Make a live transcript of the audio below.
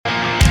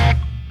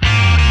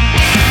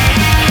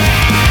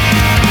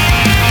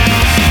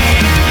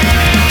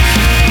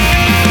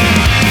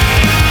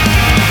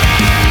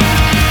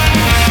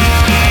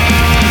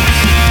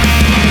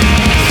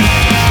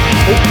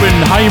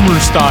Timer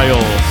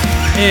style.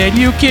 And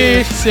you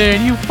kiss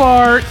and you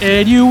fart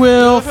and you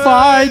will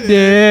find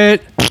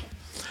it.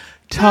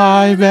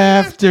 Time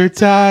after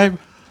time.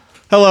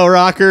 Hello,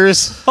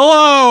 rockers.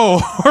 Hello,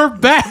 we're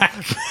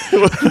back.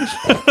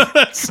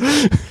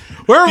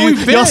 Where have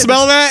we been? Y'all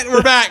smell that?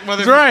 We're back,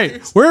 mother. That's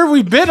right. Where have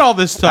we been all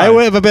this time?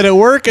 I've been at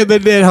work and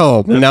then at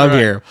home. And now I'm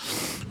here.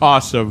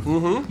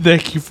 Awesome.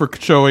 Thank you for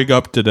showing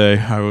up today.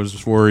 I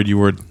was worried you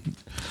were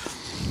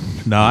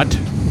not.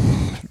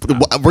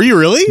 Were you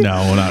really?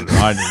 No, not.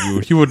 I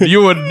knew you would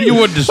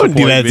disappoint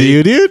Do that me. to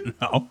you, dude.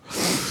 No.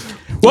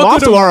 I'm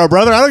off tomorrow,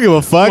 brother. I don't give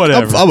a fuck.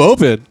 Whatever. I'm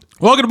open.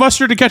 Welcome to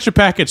Mustard to Catch a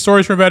Packet.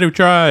 Stories from a Man Who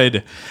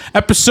Tried.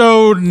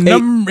 Episode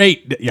number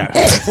 8. Yeah.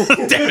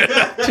 Damn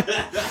it.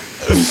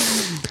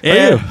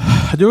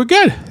 Yeah. Doing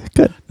good.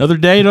 Good. Another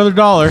day, another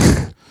dollar.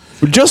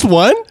 Just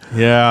one?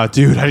 Yeah,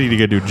 dude, I need to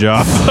get a new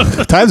job.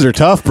 Times are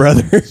tough,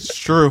 brother. It's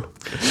true.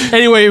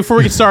 Anyway, before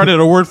we get started,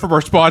 a word from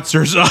our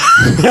sponsors.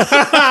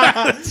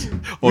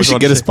 We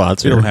should get a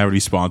sponsor. We don't have any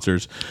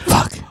sponsors.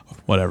 Fuck.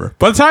 Whatever.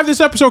 By the time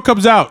this episode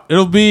comes out,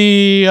 it'll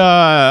be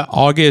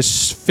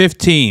August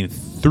 15th.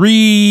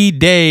 3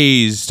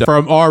 days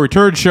from our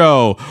return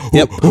show.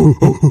 Yep.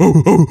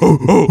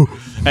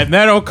 At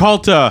Mano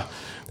Culta.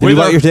 Have you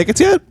bought your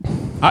tickets yet?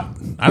 I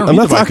don't I'm need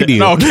not buy talking to you.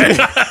 No, okay.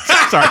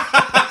 Sorry.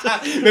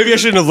 Maybe I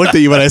shouldn't have looked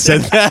at you when I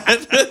said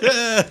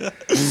that.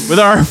 With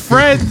our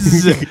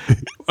friends.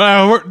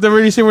 Where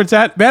do you see where it's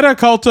at? Mano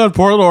Culta in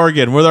Portland,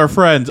 Oregon. With our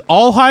friends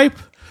All Hype,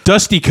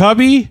 Dusty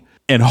Cubby,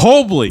 and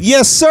Hobley.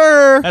 Yes,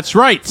 sir. That's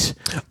right.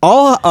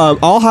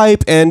 All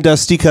Hype and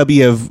Dusty Cubby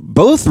have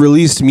both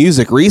released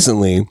music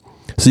recently,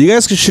 so you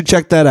guys should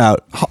check that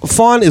out.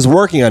 Fawn is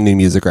working on new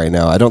music right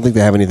now. I don't think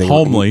they have anything.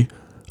 Homely.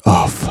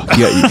 Oh fuck!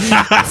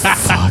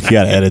 Fuck! You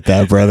gotta edit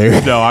that,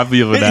 brother. No, I'm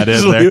leaving that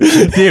in there.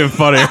 It's even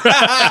funnier.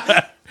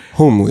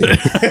 Homely.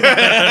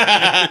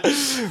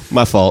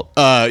 My fault.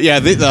 Yeah,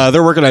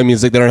 they're working on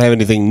music. They don't have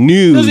anything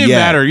new. Doesn't even yet,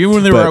 matter. Even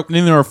when they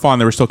were fun,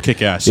 they were still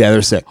kick ass. Yeah,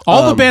 they're sick.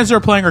 All the bands that are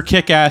playing are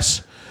kick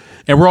ass,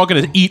 and we're all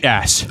going to eat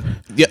ass.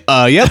 Yep.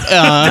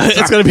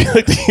 It's gonna be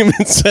like the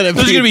Human Centipede.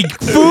 There's going to be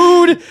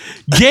food,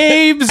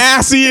 games,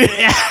 ass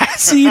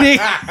eating,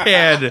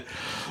 and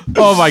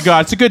oh my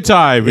god, it's a good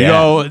time.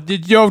 Yeah.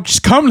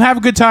 Just come and have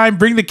a good time.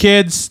 Bring the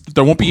kids.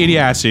 There won't be any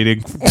ass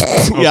eating.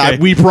 Okay? Yeah,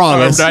 we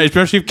promise.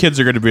 Especially if kids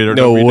are going to be there.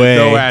 No way.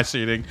 No ass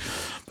eating.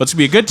 But it's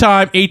going to be a good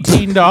time.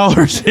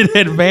 $18 in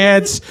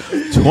advance.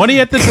 $20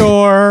 at the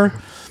door.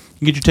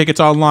 You can get your tickets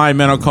online,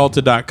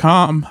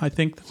 manaocculta.com. I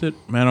think that's it.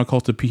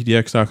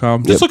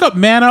 manaoccultapdx.com. Just look up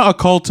Mana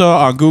Occulta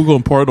on Google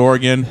in Portland,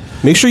 Oregon.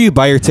 Make sure you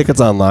buy your tickets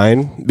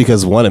online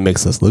because one, it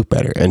makes us look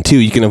better, and two,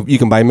 you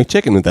can buy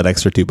McChicken with that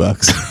extra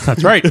 $2.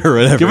 That's right. Or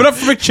whatever. Give it up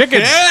for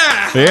McChicken.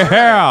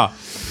 Yeah.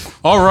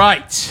 All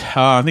right.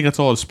 I think that's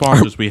all the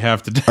sponsors we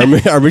have today.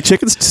 Are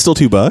McChickens still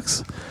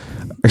 $2?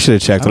 I should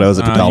have checked when I was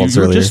at McDonald's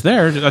you were earlier. just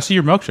there. I see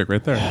your milkshake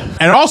right there.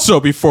 And also,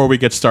 before we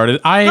get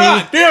started,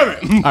 God damn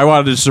it! I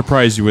wanted to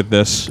surprise you with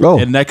this. Oh.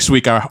 And next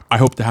week, I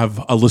hope to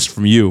have a list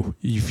from you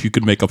if you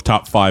could make a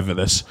top 5 of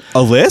this.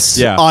 A list?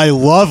 Yeah. I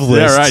love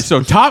lists. Yeah, right.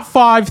 So top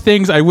 5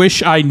 things I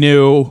wish I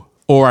knew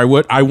or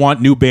I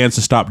want new bands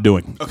to stop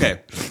doing. Okay.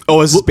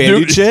 Oh, is this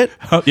band shit?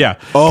 Yeah.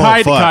 Oh,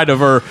 kind fuck.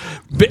 of. Or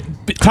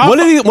top One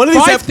of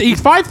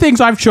these five things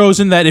I've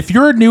chosen that if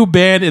you're a new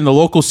band in the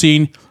local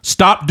scene,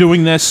 stop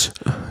doing this.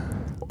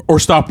 Or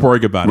stop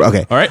worrying about it.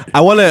 Okay. All right.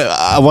 I want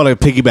to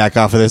piggyback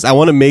off of this. I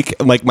want to make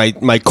like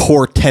my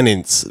core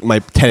tenets.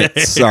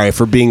 Sorry,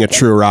 for being a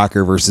true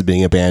rocker versus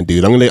being a band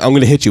dude. I'm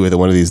gonna hit you with it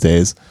one of these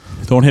days.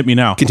 Don't hit me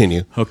now.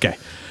 Continue. Okay.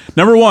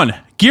 Number 1,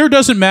 gear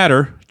doesn't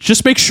matter.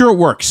 Just make sure it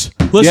works.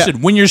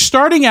 Listen, when you're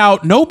starting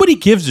out, nobody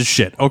gives a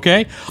shit,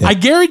 okay? Yeah. I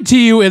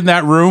guarantee you in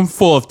that room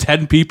full of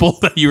 10 people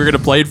that you were going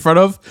to play in front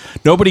of,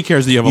 nobody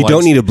cares that you have a You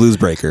don't need a blues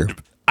breaker.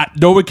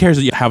 No one cares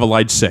that you have a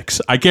line 6.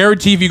 I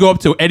guarantee if you go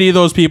up to any of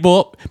those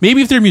people,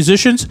 maybe if they're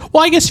musicians,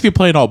 well, I guess if you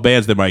play in all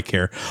bands, they might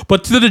care.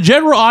 But to the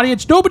general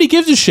audience, nobody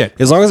gives a shit.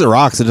 As long as it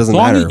rocks, it doesn't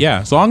matter.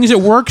 As long as it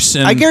works.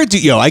 And I guarantee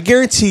you,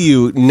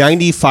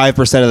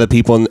 95% of the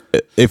people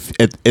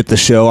at the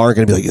show aren't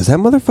going to be like, is that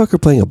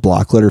motherfucker playing a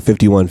Blockletter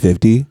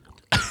 5150?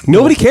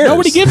 Nobody cares.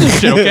 Nobody gives a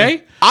shit,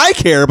 okay? I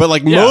care,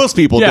 but most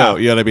people don't.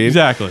 You know what I mean?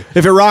 Exactly.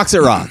 If it rocks,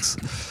 it rocks.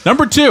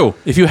 Number 2,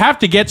 if you have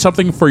to get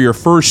something for your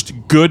first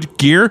good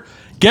gear,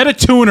 get a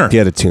tuner.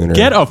 Get a tuner.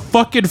 Get a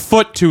fucking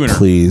foot tuner.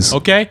 Please.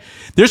 Okay?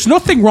 There's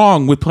nothing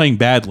wrong with playing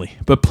badly,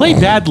 but play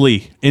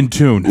badly in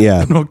tune.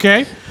 Yeah.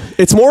 Okay?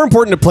 It's more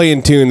important to play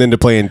in tune than to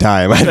play in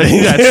time, I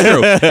think. That's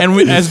true.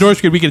 And as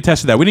Northwood, we can attest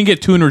to that. We didn't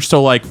get tuners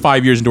till like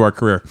 5 years into our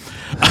career.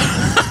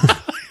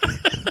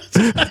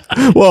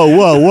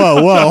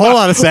 Whoa. Hold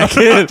on a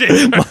second.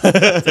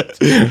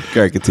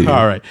 Okay, continue.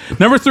 All right.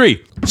 Number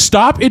 3,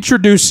 stop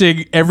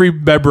introducing every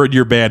member in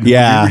your band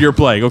when you're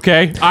playing,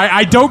 okay?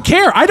 I don't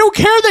care. I don't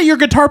care that your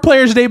guitar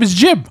player's name is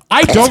Jim.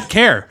 I don't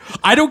care.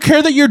 I don't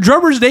care that your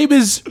drummer's name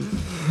is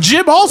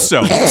Jim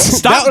also.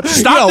 Stop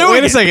doing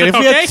wait a second.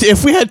 it.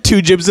 If we had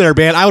 2 Jims in our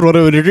band, I would want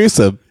to introduce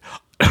them.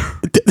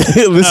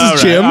 This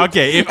is Jim.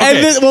 Okay. If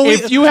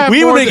If you have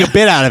we more would make than- a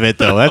bit out of it,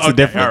 though. That's the Okay,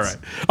 difference.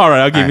 All right.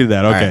 I'll give you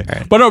that. Okay. all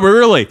right. But no, but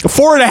really,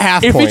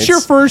 4.5 if points. it's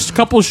your first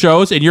couple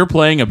shows and you're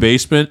playing a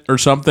basement or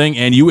something,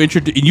 and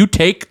you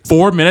take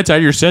 4 minutes out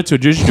of your set to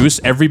introduce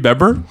every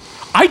member,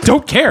 I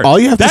don't care. All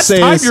you have to That's say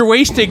time is- you're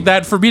wasting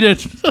that for me to.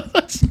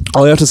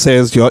 All you have to say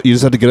is you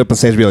just have to get up on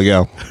stage and be like,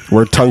 "Yo,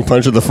 we're tongue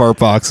punching the fart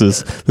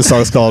boxes." This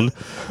song's called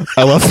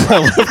 "I left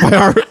my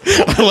heart.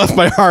 I left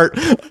my heart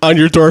on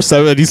your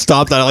doorstep," and he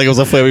stopped on it like it was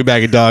a flaming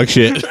bag of dog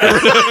shit.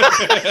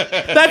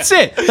 That's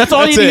it. That's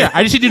all That's you need. it.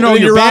 I just need to know And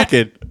then your you're band.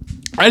 rocking.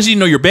 I just need to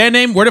know your band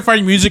name, where to find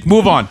your music.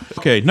 Move on.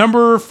 Okay,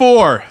 number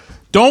 4.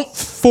 Don't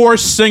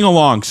force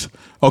sing-alongs.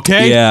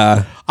 Okay.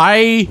 Yeah.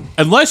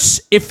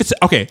 Unless if it's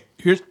okay.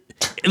 Here's.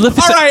 All All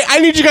right, I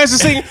need you guys to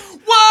sing.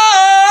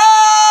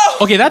 Whoa!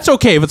 Okay, that's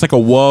okay if it's like a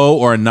whoa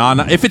or a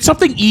na-na. If it's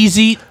something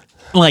easy,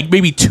 like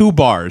maybe 2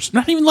 bars,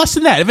 not even less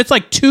than that. If it's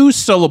like 2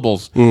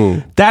 syllables,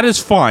 that is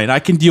fine. I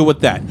can deal with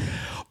that.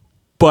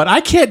 But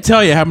I can't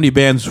tell you how many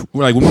bands,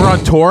 like when we're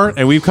on tour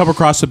and we've come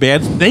across a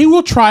band, they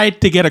will try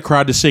to get a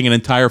crowd to sing an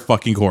entire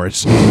fucking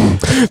chorus. All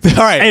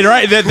right. And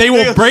right, they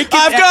will break it.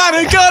 I've got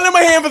a gun in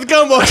my hand with a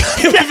gumbo.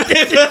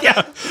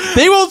 Yeah.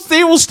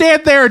 They will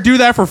stand there and do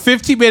that for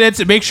 50 minutes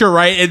and make sure,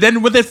 right? And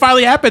then when it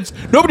finally happens,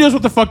 nobody knows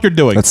what the fuck they're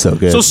doing. That's so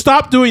good. So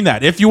stop doing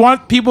that. If you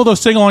want people to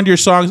sing along to your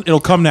songs, it'll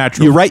come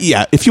naturally. You're right.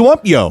 Yeah. If you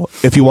want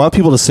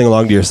people to sing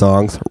along to your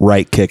songs,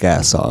 write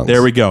kick-ass songs.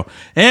 There we go.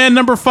 And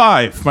number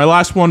 5, my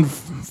last one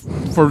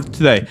for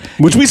today.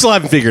 Which we still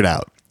haven't figured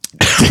out.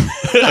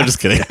 I'm just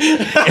kidding.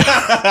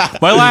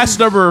 My last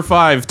number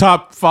 5,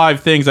 top 5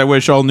 things I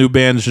wish all new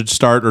bands should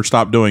start or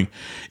stop doing.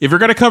 If you're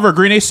going to cover a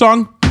Green Day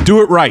song,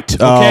 do it right.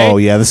 Okay? Oh,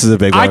 yeah, this is a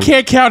big one. I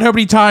can't count how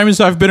many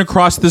times I've been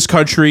across this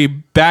country,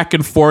 back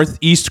and forth,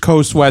 East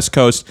Coast, West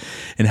Coast,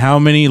 and how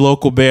many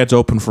local bands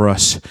open for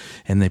us.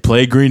 And they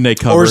play a Green Day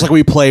cover. Or it's like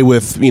we play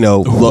with,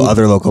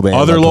 other local bands.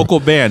 Other local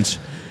bands.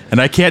 And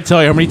I can't tell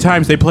you how many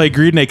times they play a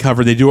Green Day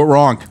cover. They do it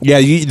wrong.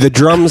 Yeah, the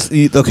drums.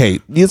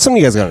 Some of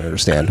you guys gotta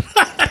understand.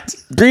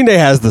 Green Day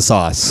has the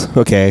sauce.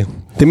 Okay,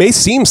 they may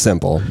seem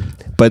simple,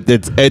 but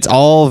it's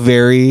all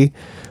very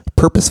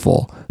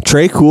purposeful.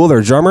 Trey Cool,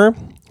 their drummer,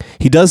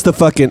 he does the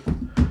fucking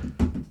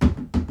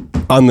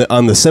on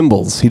the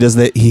cymbals. He does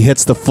that. He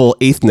hits the full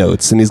eighth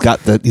notes, and he's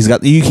got.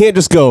 You can't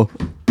just go.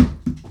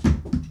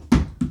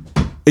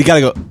 You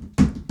gotta go.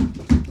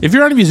 If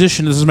you're not a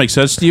musician, this doesn't make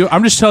sense to you.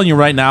 I'm just telling you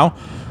right now.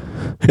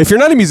 If you're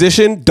not a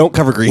musician, don't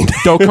cover Green Day.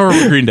 Don't cover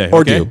Green Day.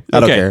 Or okay? do. I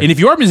don't care. And if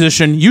you are a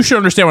musician, you should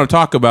understand what I'm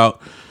talking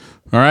about.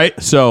 All right.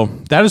 So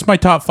that is my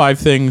top 5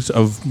 things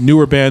of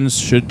newer bands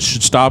should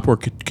stop or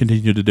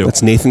continue to do.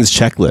 That's Nathan's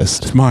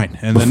checklist. It's mine.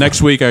 And then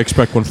next week, I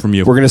expect one from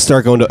you. We're gonna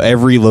start going to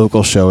every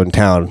local show in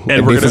town.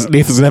 And we're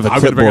Nathan's gonna have a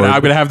clipboard.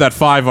 I'm gonna have that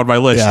 5 on my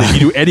list. Yeah.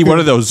 If you do any one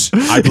of those,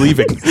 I'm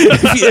leaving.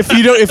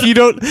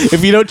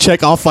 if you don't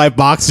check all 5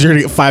 boxes, you're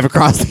gonna get 5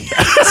 across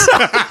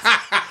the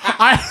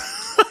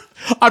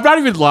I'm not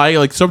even lying.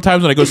 Like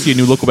sometimes when I go see a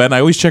new local band, I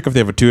always check if they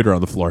have a tutor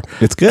on the floor.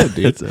 It's good,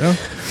 dude.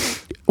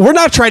 We're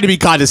not trying to be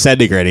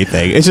condescending or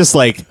anything. It's just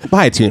like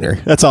buy a tuner.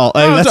 That's all.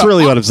 That's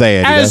really what I'm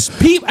saying.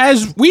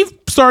 As we've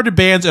started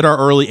bands at our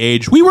early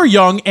age, we were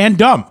young and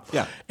dumb.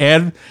 Yeah.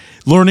 And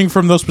learning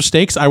from those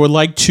mistakes, I would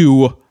like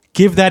to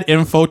give that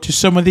info to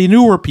some of the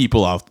newer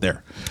people out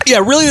there. Yeah,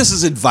 really, this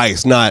is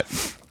advice, not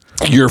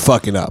you're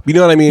fucking up. You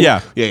know what I mean?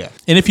 Yeah.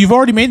 And if you've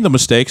already made the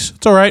mistakes,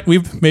 it's all right.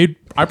 We've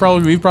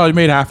probably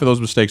made half of those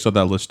mistakes on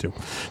that list too.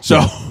 So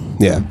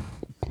Yeah.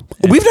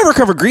 We've never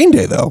covered Green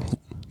Day though,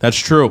 that's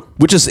true.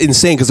 which is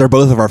insane because they're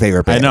both of our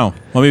favorite I bands. know.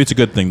 Well, maybe it's a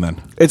good thing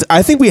then.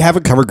 I think we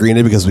haven't covered Green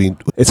Day because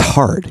it's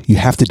hard. You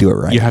have to do it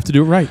right. You have to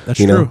do it right. That's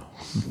You true.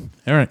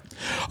 know?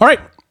 All right.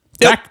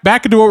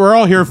 Back into what we're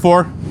all here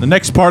for. The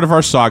next part of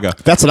our saga.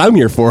 That's what I'm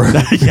here for.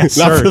 Yes,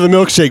 Not sir. for the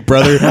milkshake,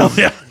 brother.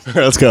 Yeah. All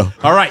right, let's go.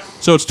 All right.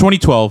 So it's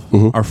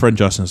 2012. Our friend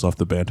Justin has left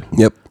the band.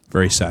 Yep.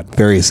 Very sad.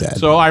 Very sad.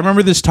 So I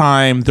remember this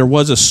time there's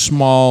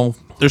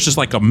just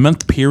like a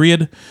month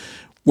period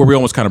where we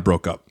almost kind of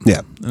broke up. Yeah.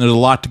 And there's a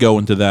lot to go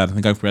into that. I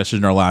think I've mentioned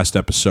in our last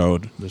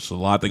episode. There's a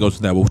lot that goes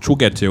into that, which we'll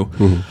get to.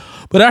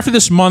 But after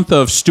this month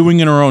of stewing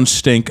in our own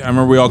stink, I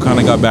remember we all kind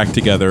of got back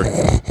together.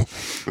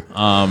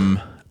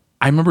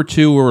 I remember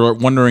too, we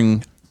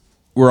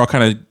were all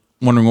kind of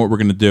wondering what we're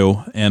going to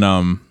do. And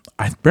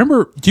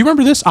do you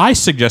remember this? I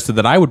suggested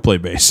that I would play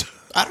bass.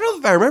 I don't know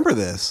if I remember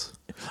this.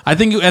 I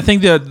think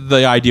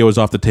the idea was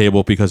off the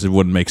table because it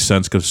wouldn't make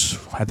sense because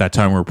at that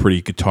time we were a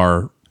pretty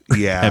guitar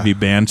heavy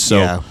band. So,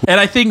 Yeah. and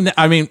I think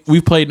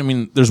we've played.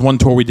 There's one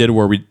tour we did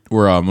where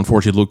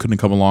unfortunately Luke couldn't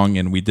come along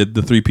and we did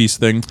the 3-piece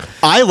thing.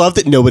 I loved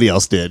it. Nobody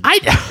else did.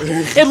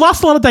 It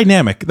lost a lot of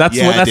dynamic. That's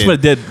what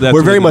it did.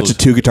 We're very much a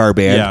 2-guitar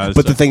band. Yeah,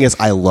 but the thing is,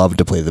 I love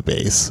to play the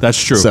bass.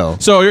 That's true.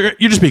 So you're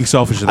just being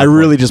selfish. At that I point.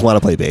 really just want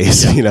to play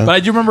bass. You know. But I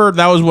do remember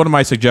that was one of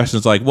my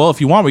suggestions. Like, well,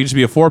 if you want, we can just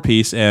be a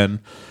 4-piece and.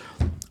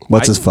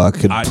 What's his fuck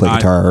could play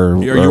guitar,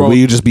 or you're- will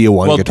you just be a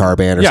guitar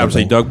band or yeah, I would say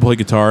something? Doug play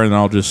guitar and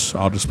I'll just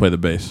play the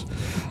bass.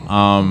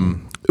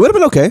 It would have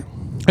been okay. I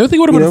don't think it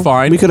would have been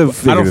fine. we could have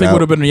I don't figured it think out.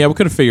 would have been. Yeah, we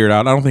could have figured it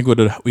out. I don't think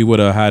we would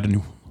have had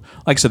any,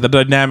 like I said, the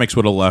dynamics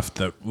would have left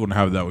that wouldn't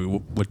have that we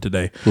would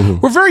today.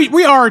 Mm-hmm.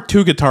 We are a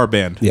 2-guitar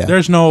band. Yeah.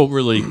 There's no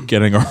really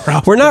getting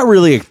around. We're not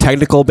really a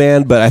technical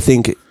band, but I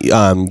think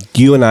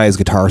you and I's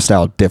guitar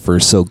style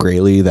differs so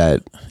greatly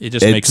that It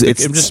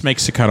just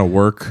makes it kind of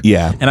work.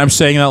 Yeah. And I'm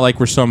saying that like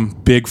we're some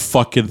big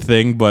fucking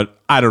thing, but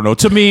I don't know.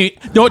 To me,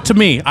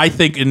 I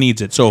think it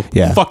needs it. So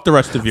Yeah. fuck the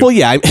rest of you. Well,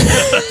 yeah.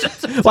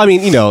 Well, I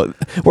mean,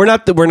 we're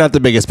not the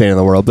biggest band in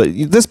the world, but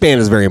this band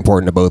is very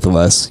important to both of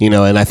us,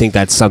 and I think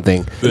that's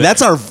something.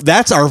 That's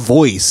our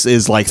voice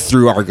is like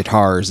through our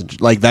guitars,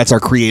 like that's our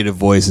creative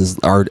voice is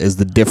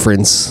the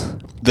difference,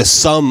 the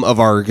sum of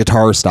our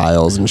guitar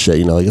styles and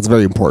shit. Like it's a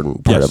very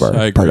important part Yes, of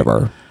I agree.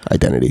 our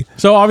identity.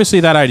 So obviously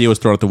that idea was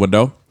thrown out the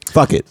window.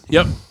 Fuck it.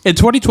 Yep. In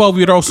 2012,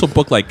 we had also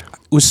booked it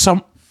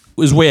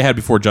was way ahead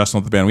before Justin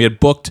left the band. We had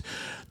booked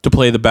to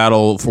play the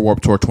Battle for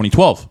Warped Tour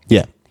 2012.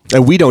 Yeah.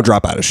 And we don't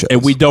drop out of shows.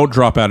 And we don't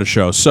drop out of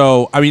shows.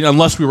 So, I mean,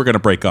 unless we were going to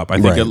break up. I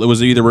think Right. it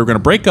was either we were going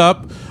to break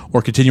up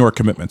or continue our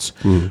commitments.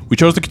 We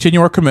chose to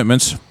continue our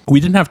commitments. We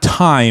didn't have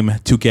time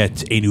to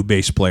get a new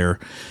bass player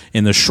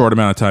in this short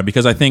amount of time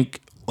because I think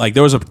like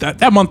there was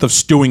that month of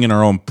stewing in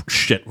our own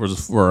shit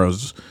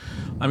was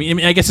I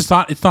mean, I guess it's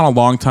not a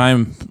long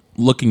time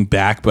looking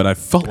back, but I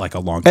felt like a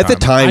long time. At the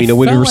time,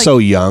 when we were so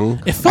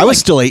young, it felt I was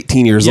like- still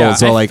 18 years old.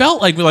 So I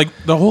felt like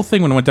the whole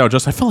thing when it went down. I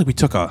felt like we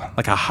took a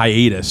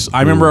hiatus.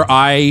 I remember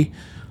I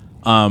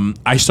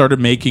started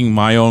making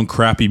my own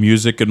crappy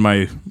music in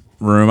my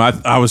room.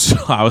 I was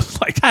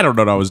like, I don't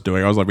know what I was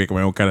doing. I was like making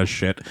my own kind of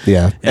shit.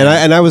 yeah,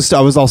 and I was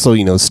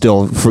also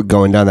still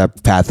going down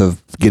that path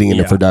of getting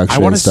into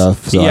production and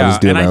stuff. So I was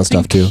doing my own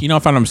stuff too.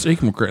 If I'm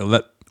mistaken,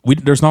 that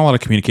there's not a lot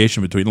of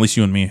communication between at least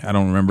you and me. I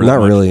don't remember. Not that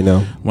much really,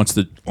 no. Once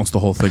the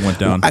whole thing went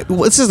down.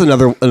 This is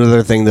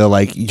another thing though.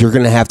 Like you're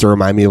gonna have to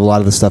remind me of a lot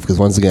of this stuff because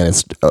once again,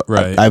 it's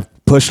Right. I've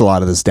pushed a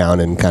lot of this down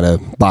and kind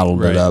of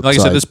bottled it up. Like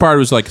so I said, this part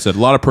was like I said, a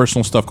lot of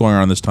personal stuff going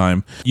on this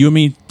time. You and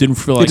me didn't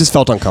feel like it just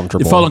felt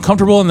uncomfortable. It felt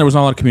uncomfortable, and there was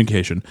not a lot of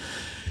communication.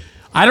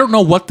 I don't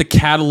know what the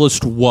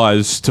catalyst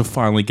was to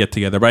finally get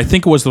together, but I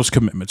think it was those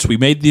commitments. We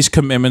made these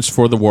commitments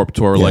for the Warped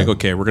Tour. Yeah. Like,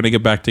 okay, we're going to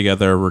get back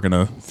together. We're going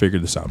to figure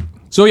this out.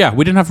 So, yeah,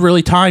 we didn't have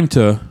really time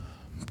to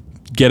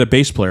get a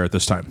bass player at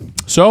this time.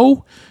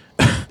 So,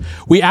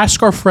 we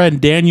asked our friend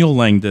Daniel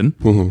Langdon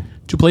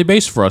to play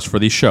bass for us for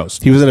these shows.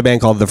 He was in a band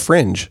called The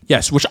Fringe.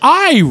 Yes, which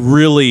I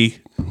really...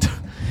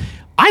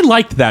 I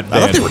liked that band. I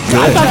thought they were good.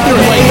 I thought they were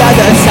like...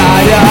 other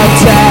side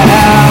of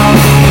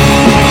town.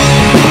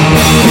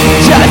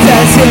 Just to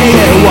see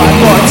it one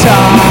more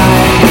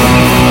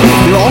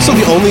time. They were also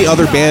the only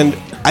other band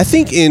I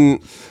think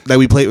that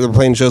we were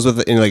playing shows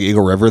with in like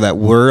Eagle River that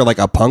were like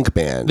a punk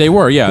band. They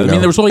were, yeah. I mean,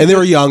 there was only, and they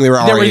were young. They were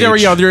our age. They were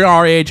young. They were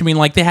our age. I mean,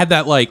 like they had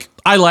that like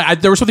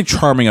there was something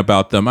charming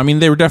about them. I mean,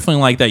 they were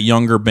definitely like that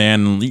younger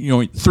band.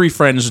 Three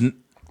friends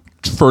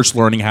first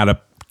learning how to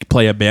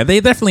play a band. They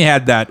definitely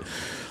had that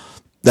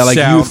like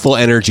sound, youthful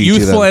energy.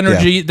 Youthful to them.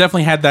 energy. Yeah.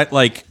 Definitely had that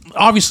like.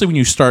 Obviously, when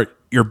you start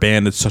your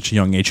band at such a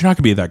young age, you're not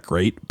gonna be that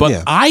great. But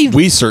yeah.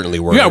 we certainly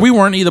weren't. Yeah, we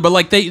weren't either. But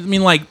like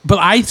but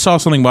I saw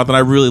something about that I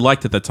really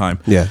liked at the time.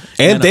 Yeah,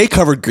 and they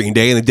covered Green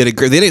Day and they did it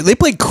great. They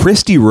played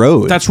Christie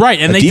Road. That's right,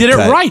 and they did it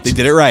right. They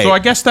did it right. So I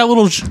guess that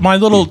my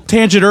little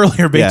tangent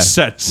earlier makes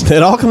sense.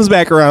 It all comes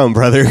back around,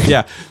 brother.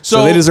 Yeah.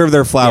 So they deserve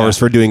their flowers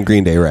for doing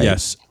Green Day right.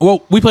 Yes.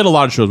 Well, we played a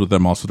lot of shows with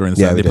them also during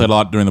the time. They played a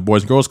lot during the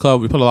Boys and Girls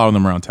Club. We put a lot of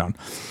them around town.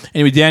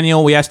 Anyway,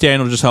 we asked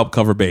Daniel to just help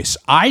cover bass.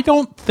 I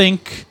don't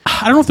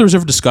know if there was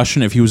ever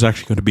discussion if he was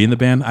actually going to be in the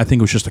band. I think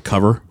it was just a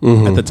cover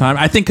at the time.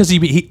 I think because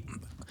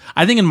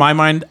I think in my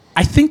mind,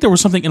 I think there was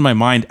something in my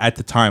mind at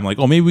the time, like,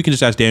 oh, maybe we could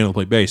just ask Daniel to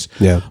play bass.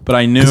 Yeah. But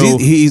I knew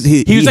he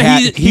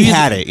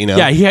had it,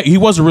 Yeah, he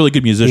was a really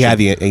good musician.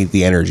 He had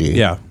the energy.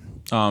 Yeah.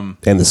 And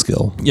the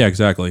skill. Yeah,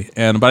 exactly.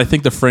 But I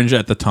think the Fringe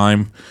at the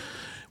time,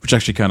 which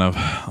actually kind of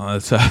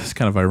it's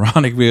kind of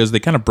ironic because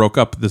they kind of broke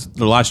up.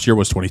 The last year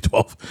was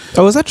 2012.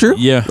 Oh, is that true?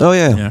 Yeah. Oh,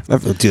 yeah. Yeah.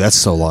 Dude, that's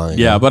so long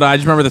ago. Yeah, but I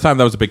just remember at the time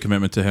that was a big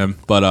commitment to him.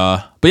 But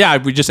yeah,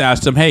 we just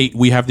asked him, hey,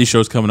 we have these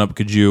shows coming up.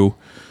 Could you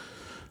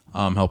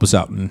help us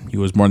out? And he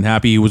was more than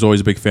happy. He was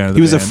always a big fan of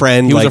the band. He was a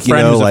friend. He was a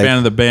friend. He was a fan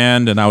of the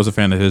band, and I was a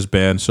fan of his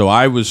band. So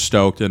I was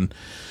stoked, and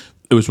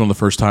it was one of the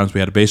first times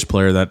we had a bass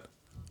player that,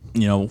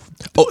 oh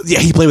yeah,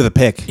 he played with a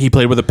pick. He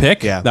played with a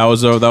pick. Yeah, that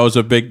was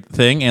a big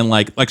thing. And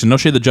like no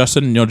shade to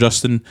Justin.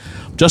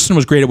 Justin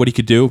was great at what he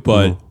could do,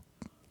 but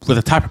with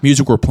the type of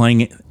music we're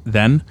playing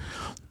then,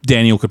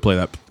 Daniel could play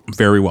that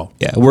very well.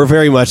 Yeah, we're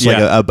very much like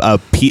a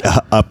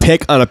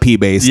pick on a P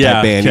bass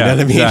type band. You know what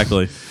I mean?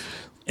 Exactly.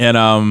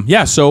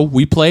 And so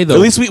we play the. At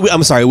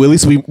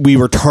least we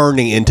were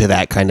turning into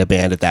that kind of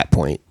band at that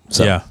point.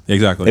 So yeah,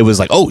 exactly. It was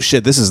like, oh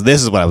shit, this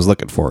is what I was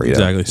looking for.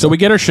 Exactly. So we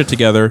get our shit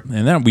together,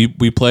 and then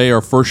we play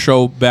our first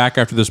show back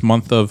after this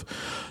month of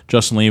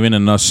Justin leaving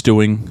and us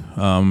stewing.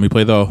 We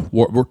play the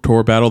Warped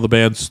Tour Battle of the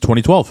Bands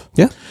 2012.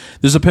 Yeah,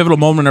 this is a pivotal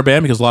moment in our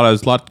band because a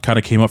lot kind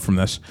of came up from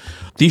this.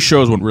 These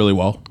shows went really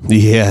well.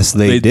 Yes,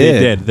 they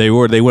did. They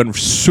went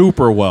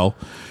super well.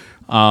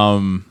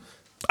 I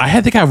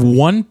think I have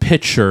one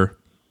picture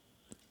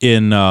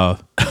in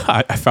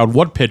I found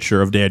one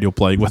picture of Daniel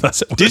playing with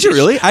us. Did you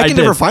really? I can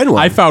never find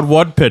one. I found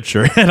one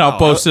picture, and I'll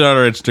post it on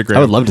our Instagram. I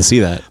would love to see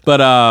that.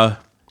 But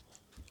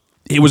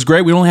it was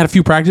great. We only had a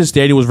few practices.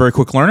 Daniel was a very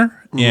quick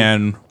learner,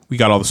 and we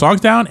got all the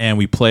songs down, and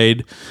we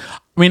played.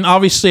 I mean,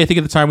 obviously, I think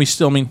at the time we're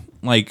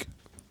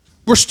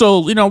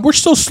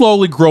still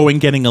slowly growing,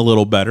 getting a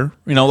little better.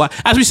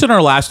 As we said in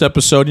our last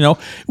episode,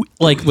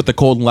 like with the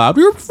Cold and Loud,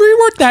 we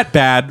weren't that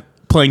bad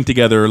playing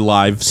together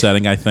live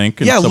setting, I think.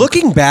 Yeah,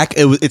 looking back,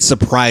 it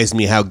surprised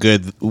me how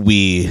good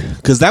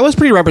because that was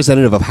pretty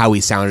representative of how we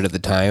sounded at the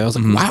time. I was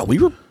like, wow, we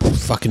were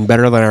fucking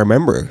better than I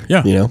remember.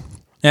 Yeah.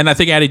 And I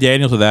think adding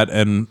Daniel to that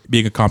and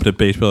being a competent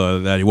bass player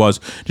that he was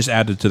just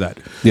added to that.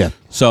 Yeah.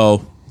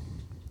 So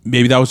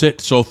maybe that was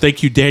it. So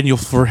thank you, Daniel,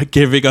 for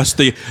giving us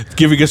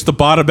the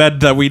bottom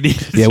end that we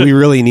needed. Yeah, we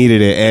really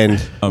needed it,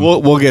 and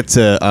we'll get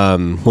to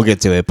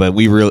it. But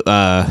we really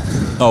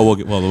we'll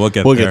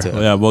get to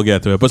it. Yeah, we'll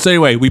get to it. But so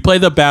anyway, we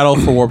played the battle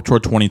for Warped Tour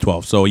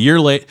 2012. So a year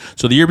late.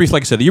 So the year before,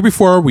 like I said, the year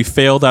before we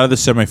failed out of the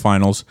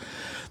semifinals.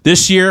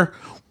 This year.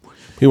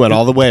 We went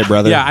all the way,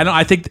 brother. Yeah, I know.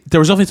 I think there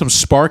was definitely some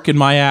spark in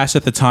my ass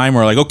at the time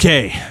where like,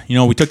 okay,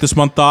 we took this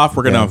month off.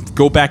 We're going to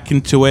go back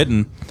into it.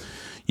 And,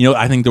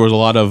 I think there was a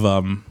lot of,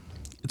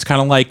 it's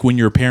kind of like when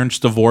your parents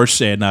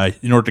divorce and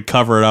in order to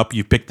cover it up,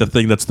 you pick the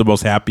thing that's the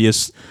most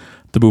happiest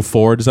to move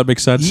forward. Does that make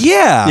sense?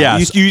 Yeah. Yeah.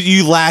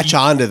 You latch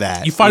onto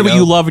that. You find what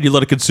you love and you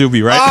let it consume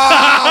you, right?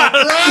 Oh,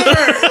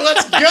 brother,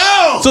 let's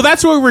go. So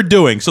that's what we were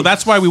doing. So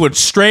that's why we went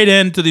straight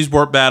into these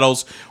Warped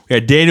battles. We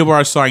had Daniel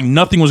Barr song.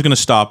 Nothing was going to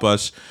stop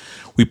us.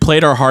 We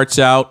played our hearts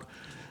out.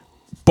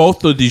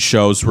 Both of these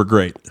shows were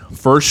great.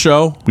 First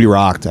show, we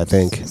rocked, I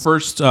think.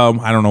 First,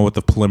 I don't know what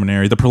the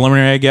preliminary,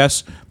 I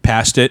guess,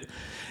 passed it.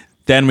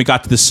 Then we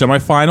got to the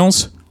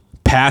semifinals,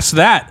 passed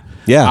that.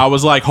 Yeah. I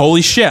was like,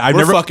 holy shit.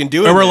 We're fucking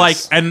doing and we're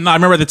this. like, and I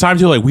remember at the time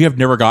too, like, we have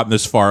never gotten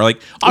this far.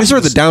 Like, these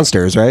were the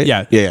downstairs, right?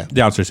 Yeah.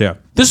 Downstairs, yeah.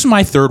 This is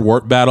my third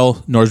Warped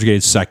battle, Noise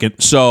Brigade's second.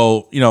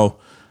 So,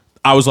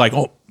 I was like,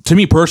 to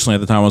me personally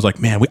at the time, I was like,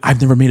 man, I've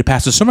never made it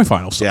past the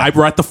semifinals. Yeah.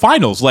 We're at the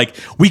finals. Like,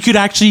 we could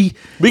do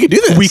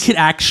this. We could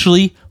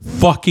actually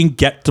fucking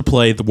get to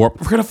play the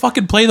Warped. We're going to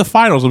fucking play the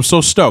finals. I'm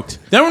so stoked.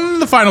 Then when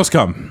the finals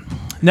come.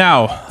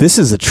 Now, this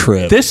is a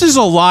trip. This is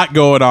a lot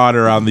going on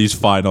around these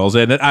finals,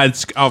 and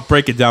I'll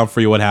break it down for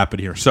you what happened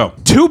here. So,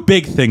 two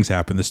big things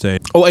happened this day.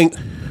 Oh, and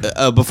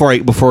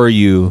before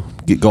you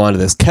go on to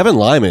this, Kevin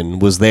Lyman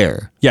was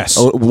there. Yes.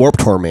 Warped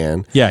Tour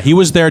man. Yeah, he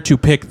was there to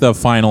pick the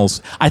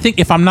finals. I think,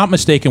 if I'm not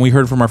mistaken, we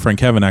heard from our friend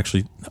Kevin,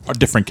 actually. Our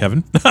different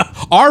Kevin.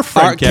 Our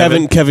friend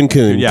Kevin. Kevin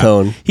Kuhn. Yeah.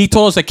 Cone. He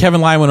told us that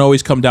Kevin Lyman would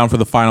always come down for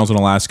the finals in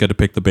Alaska to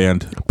pick the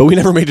band. But we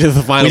never made it to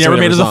the finals. We never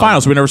made it to the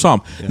finals. We never saw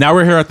him. Yeah. Now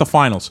we're here at the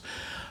finals.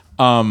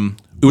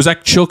 It was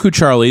at Chilkoot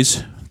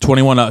Charlie's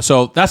 21.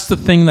 So that's the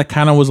thing that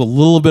kind of was a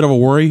little bit of a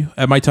worry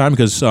at my time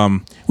because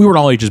we were an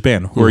all ages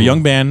band. We were a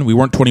young band. We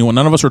weren't 21.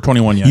 None of us were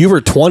 21 yet. You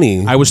were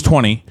 20. I was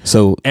 20.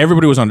 So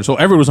everybody was under. So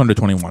everybody was under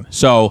 21.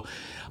 So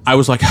I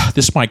was like,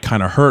 this might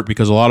kind of hurt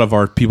because a lot of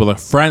our people,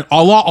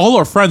 all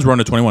our friends were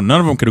under 21.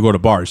 None of them could go to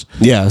bars.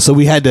 Yeah. So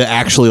we had to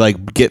actually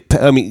get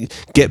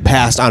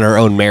past on our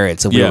own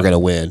merits if we were going to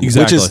win.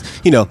 Exactly. Which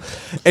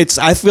is,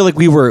 I feel like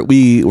we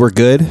were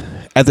good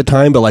at the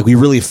time, but we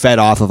really fed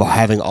off of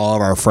having all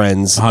of our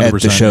friends at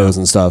the shows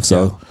and stuff.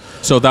 So,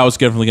 so that was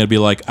definitely going to be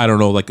like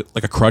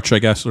a crutch, I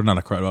guess, or not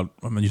a crutch.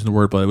 I'm not using the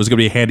word, but it was going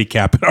to be a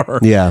handicap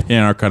in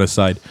our kind of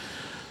side.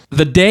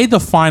 The day the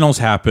finals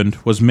happened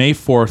was May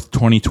 4th,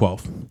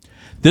 2012.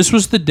 This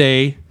was the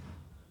day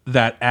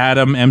that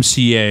Adam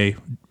MCA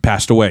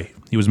passed away.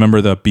 He was a member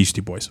of the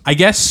Beastie Boys. I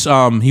guess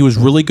he was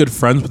really good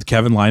friends with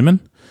Kevin Lyman.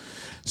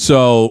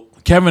 So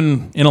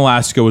Kevin in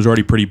Alaska was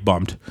already pretty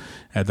bummed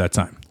at that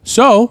time.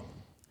 So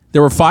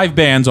there were 5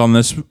 bands on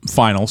this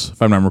finals,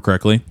 if I remember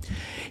correctly.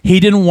 He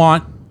didn't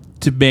want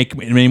to make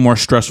it any more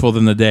stressful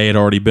than the day had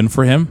already been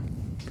for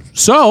him.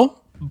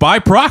 So, by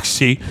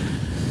proxy,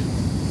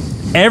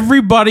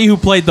 everybody who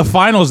played the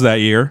finals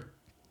that year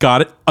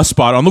got a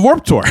spot on the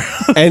Warped Tour.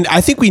 And I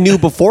think we knew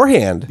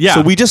beforehand. Yeah.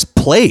 So we just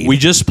played. We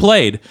just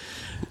played.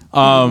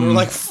 We're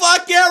like,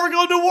 fuck yeah, we're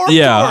going to Warped Tour.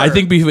 Yeah, I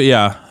think,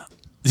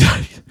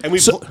 And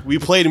we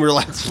played and we were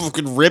like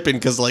fucking ripping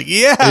because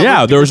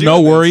there was no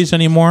worries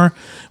anymore.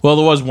 Well,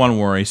 there was one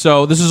worry.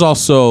 So this is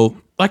also,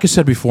 like I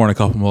said before in a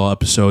couple more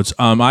episodes,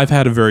 I've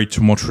had a very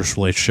tumultuous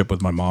relationship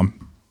with my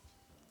mom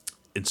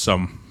in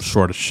some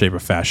sort of shape or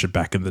fashion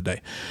back in the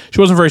day. She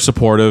wasn't very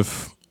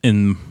supportive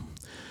in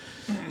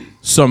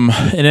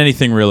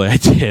anything really I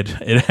did,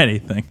 in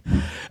anything.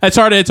 It's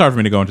hard for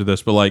me to go into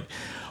this, but like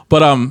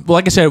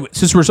I said,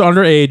 since we're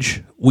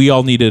underage, we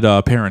all needed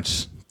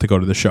parents to go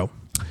to the show.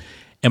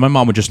 And my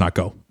mom would just not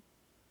go.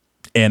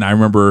 And I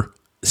remember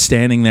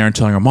standing there and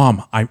telling her,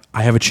 Mom, I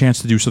have a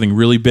chance to do something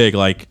really big.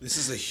 Like, this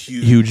is a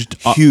huge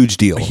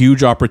deal. A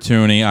huge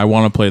opportunity. I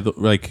want to play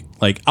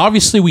like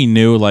obviously we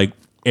knew like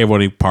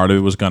everybody part of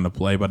it was going to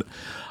play, but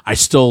I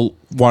still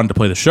wanted to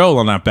play the show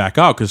and not back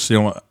out because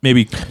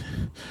maybe.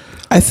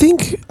 I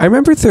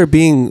remember there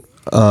being,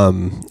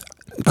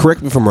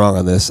 correct me if I'm wrong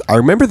on this. I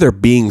remember there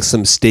being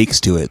some stakes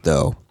to it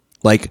though.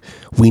 Like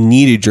we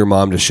needed your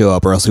mom to show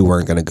up, or else we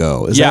weren't going to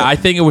go. I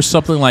think it was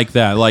something like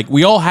that. Like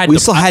we still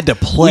had to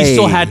play. We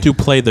still had to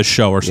play the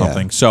show or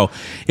something. So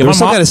if There was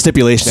some kind of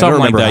stipulation. I don't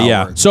something like remember that. how it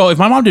Yeah. worked. So if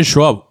my mom didn't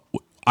show up,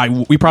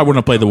 we probably wouldn't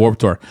have played the Warped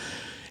Tour.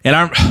 And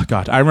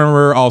I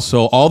remember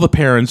also all the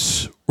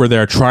parents were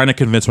there trying to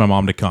convince my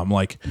mom to come.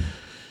 Like,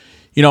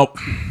 you know,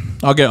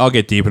 I'll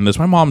get deep into this.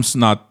 My mom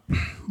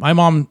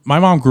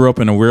grew up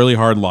in a really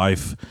hard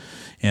life,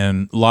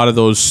 and a lot of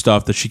those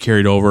stuff that she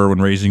carried over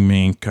when raising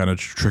me kind of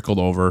trickled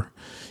over.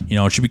 You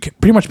know, she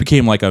pretty much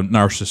became like a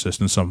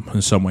narcissist in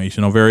some ways.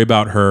 You know, very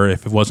about her.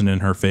 If it wasn't in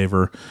her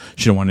favor,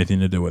 she didn't want anything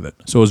to do with it.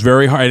 So it was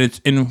very hard.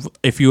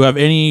 If you have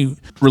any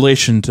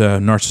relation to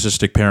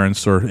narcissistic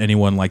parents or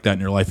anyone like that in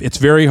your life, it's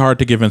very hard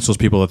to convince those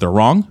people that they're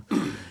wrong.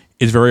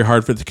 It's very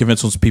hard to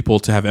convince those people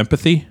to have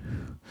empathy.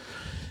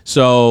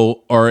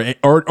 So,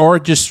 or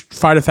just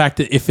find the fact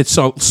that if it's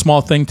a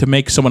small thing to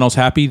make someone else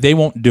happy, they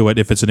won't do it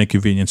if it's an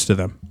inconvenience to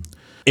them.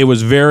 It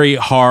was very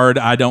hard.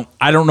 I don't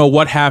know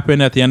what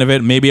happened at the end of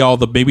it. Maybe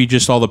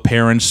just all the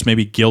parents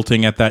maybe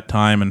guilting at that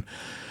time, and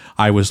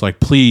I was like,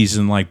 please,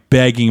 and like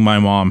begging my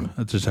mom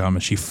to come,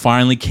 and she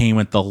finally came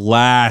at the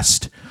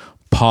last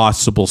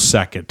possible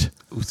second.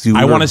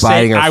 I want to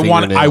say, I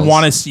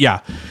want to,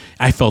 yeah.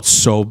 I felt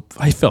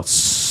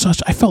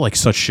like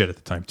such shit at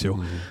the time too.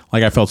 Mm-hmm.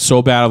 Like I felt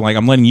so bad. I'm like,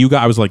 I'm letting you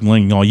guys. I was like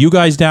letting all you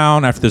guys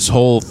down after this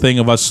whole thing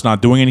of us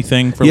not doing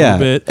anything for a little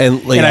bit.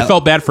 And I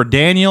felt bad for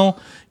Daniel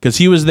because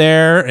he was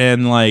there,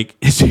 and like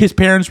his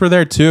parents were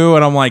there too.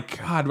 And I'm like,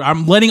 God,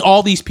 I'm letting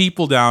all these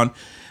people down.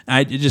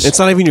 It's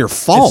not even your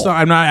fault.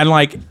 I'm not. And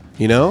like,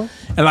 you know.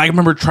 And I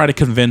remember trying to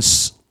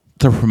convince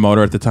the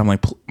promoter at the time,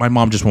 like, my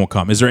mom just won't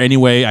come. Is there any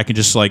way I can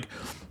just like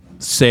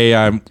say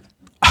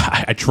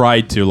I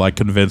tried to like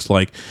convince,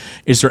 like,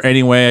 is there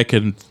any way I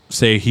can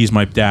say he's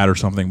my dad or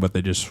something, but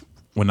they just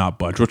would not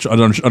budge, which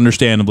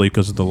understandably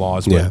because of the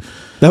laws. But yeah,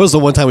 that was the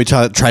one time we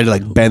tried to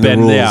like bend the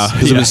rules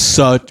because it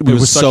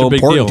was so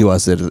important to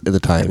us at the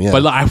time. Yeah,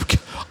 but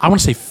I want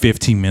to say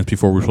 15 minutes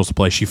before we were supposed to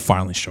play, she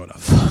finally showed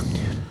up,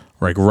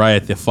 like right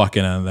at the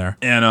fucking end there,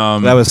 and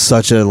that was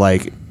such a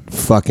like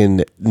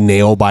fucking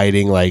nail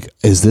biting. Like,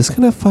 is this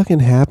gonna fucking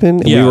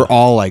happen? And we were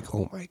all like,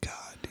 oh my god.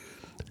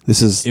 It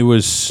was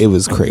crazy.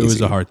 It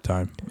was a hard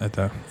time at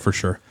that, for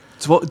sure.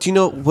 So, what do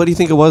you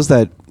think it was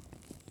that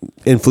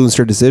influenced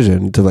her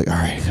decision to like, all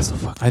right,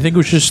 I think it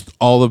was just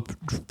all the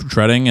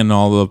dreading and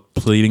all the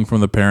pleading from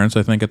the parents,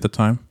 I think, at the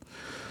time.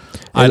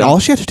 And all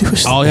she had to do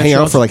was hang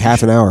out for like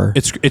half an hour.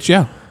 It's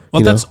yeah.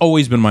 Well, that's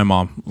always been my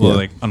mom. Yeah.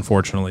 Like,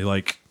 unfortunately,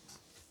 like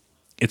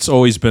it's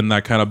always been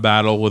that kind of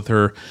battle with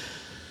her.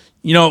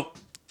 You know,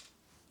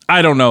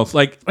 I don't know.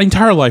 Like my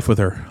entire life with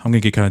her, I'm gonna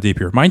get kind of deep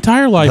here. My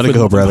entire life, let it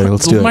go, brother.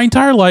 Let's do it. My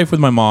entire life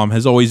with my mom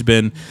has always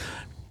been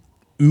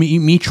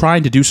me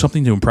trying to do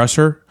something to impress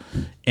her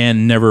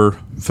and never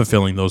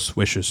fulfilling those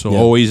wishes. So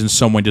always in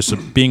some way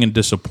just being in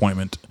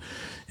disappointment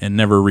and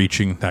never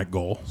reaching that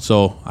goal.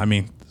 So I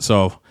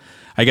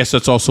guess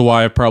that's also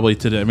why I probably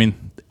today. I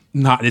mean,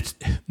 it's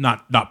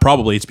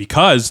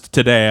because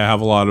today I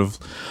have a lot of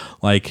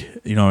like,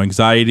 you know,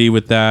 anxiety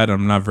with that.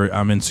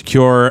 I'm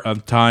insecure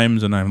at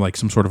times, and I'm like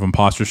some sort of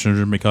imposter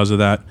syndrome because of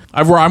that.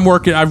 I've been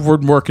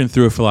working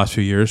through it for the last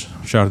few years.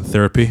 Shout out to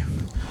therapy.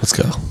 Let's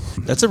go.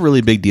 That's a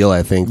really big deal,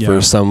 I think,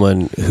 for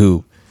someone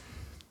who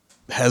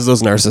has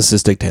those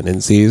narcissistic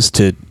tendencies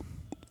to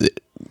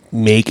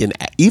make an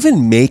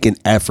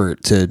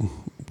effort to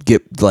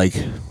get like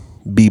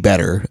be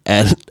better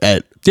at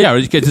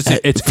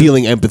it's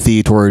feeling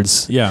empathy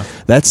towards. Yeah,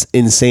 that's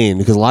insane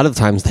because a lot of the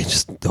times they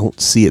just don't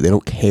see it. They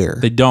don't care.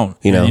 They don't.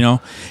 You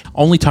know,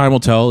 only time will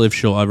tell if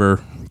she'll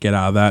ever get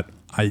out of that.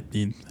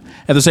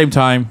 At the same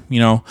time, you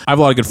know, I have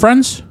a lot of good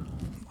friends.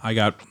 I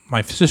got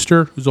my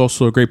sister, who's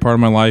also a great part of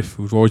my life,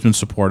 who's always been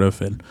supportive.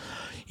 And,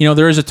 you know,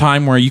 there is a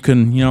time where you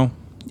can, you know,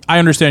 I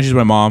understand she's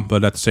my mom,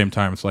 but at the same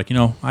time, it's like, you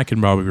know, I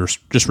can probably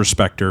just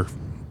respect her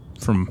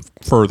from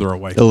further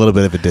away. A little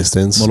bit of a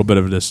distance.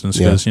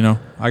 Because, you know,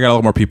 I got a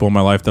lot more people in my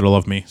life that'll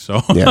love me.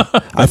 So, yeah.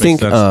 I think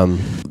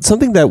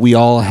something that we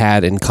all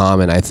had in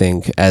common, I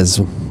think, as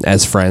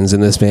friends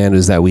in this band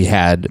is that we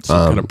had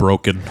some kind of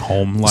broken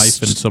home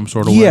life in some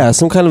sort of way. Yeah,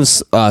 some kind of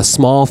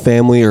small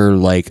family or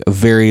like a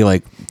very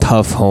like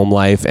tough home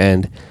life.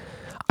 And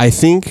I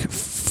think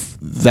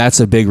that's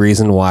a big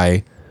reason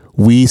why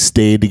we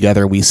stayed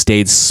together. We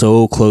stayed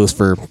so close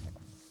for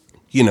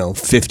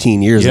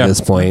 15 years at this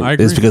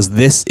point, is because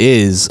this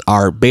is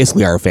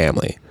basically our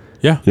family.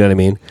 Yeah. You know what I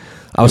mean?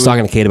 I was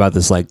talking to Kate about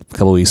this like a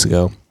couple of weeks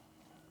ago.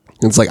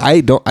 It's like,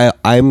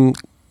 I'm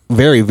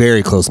very,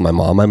 very close to my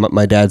mom.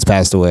 My dad's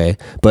passed away,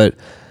 but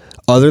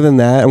other than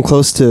that, I'm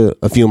close to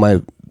a few of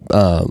my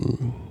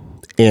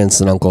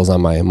aunts and uncles on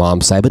my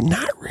mom's side, but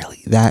not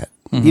really that.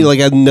 Mm-hmm. You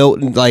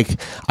know,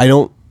 I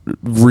don't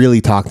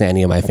really talk to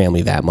any of my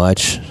family that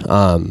much.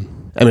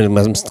 I mean,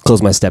 I'm close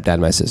to my stepdad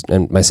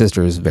and my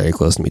sister is very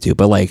close to me too.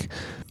 But like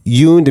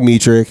you and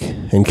Dimitri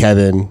and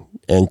Kevin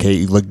and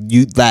Kate, like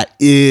that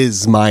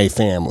is my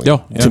family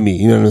to me.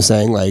 You know what I'm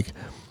saying? Like,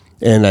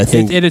 And I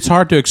think it's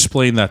hard to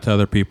explain that to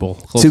other people.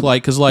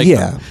 Because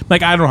yeah. I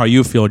don't know how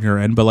you feel on your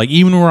end, but like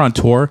even when we're on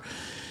tour,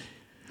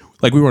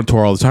 like we were on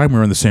tour all the time. We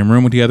were in the same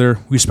room together.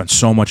 We spent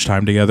so much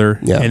time together.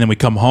 Yeah. And then we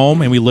come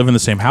home and we live in the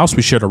same house.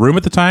 We shared a room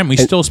at the time. We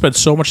still spent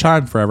so much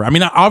time forever. I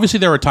mean, obviously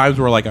there were times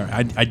where like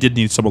I did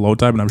need some alone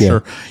time, and I'm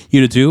sure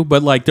you did too.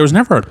 But like there was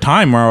never a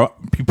time where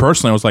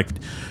personally I was like,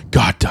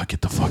 God, Doug,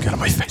 get the fuck out of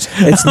my face.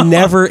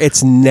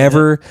 it's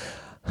never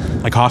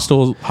Like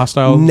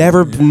hostile.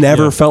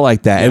 Never felt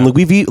like that. And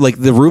like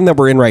the room that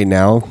we're in right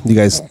now, you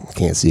guys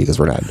can't see because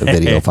we're not a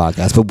video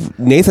podcast, but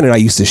Nathan and I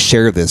used to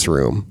share this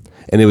room,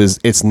 and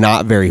it's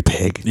not very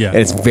big. Yeah. And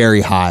it's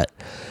very hot.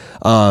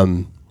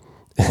 And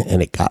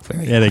it got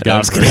very hot. It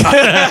got very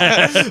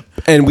hot.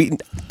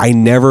 And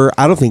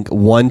I don't think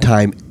one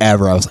time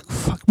ever I was like,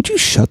 fuck, would you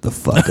shut the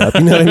fuck up?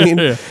 You know what I mean?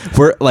 Yeah.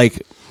 We're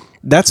like,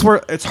 that's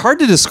where it's hard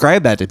to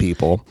describe that to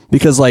people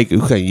because like,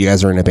 okay, you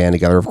guys are in a band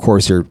together. Of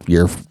course you're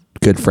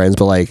good friends,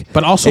 but like,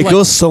 but also it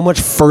goes so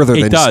much further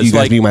than just you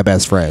guys like, being my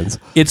best friends.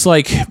 It's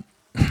like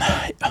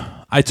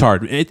it's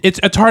hard.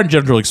 It's hard in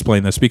general to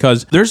explain this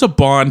because there's a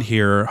bond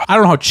here. I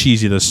don't know how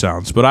cheesy this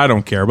sounds, but I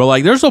don't care. But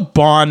like, there's a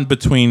bond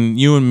between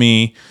you and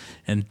me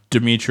and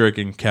Dimitri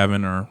and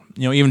Kevin, or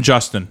even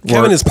Justin.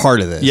 Kevin is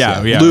part of this. Yeah.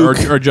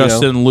 Luke, or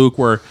Justin, Luke,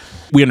 where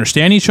we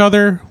understand each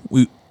other.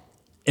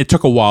 It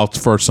took a while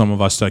for some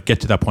of us to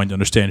get to that point to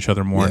understand each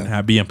other more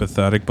and be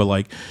empathetic. But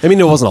like, I mean,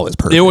 it wasn't always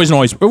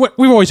perfect.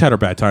 We've always had our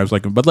bad times,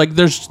 like, but like,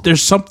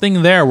 there's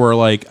something there where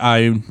like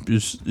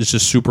it's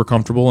just super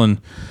comfortable, and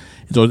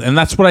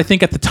that's what I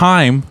think at the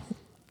time,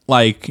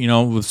 like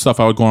with stuff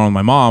I was going on with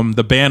my mom,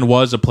 the band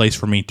was a place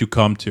for me to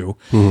come to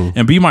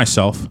and be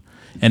myself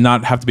and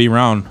not have to be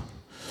around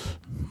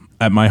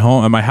at my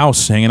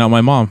house, hanging out with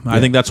my mom. Yeah. I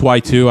think that's why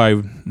too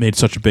I made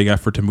such a big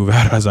effort to move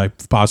out as I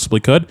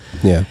possibly could.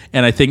 Yeah.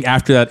 And I think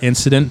after that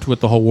incident with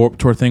the whole Warped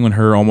Tour thing, when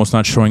her almost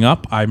not showing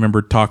up, I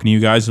remember talking to you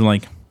guys and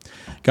like,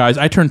 guys,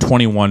 I turned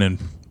 21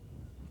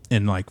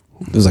 in like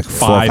it was like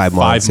 4 or 5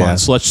 months. 5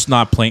 months. Let's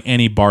not play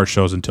any bar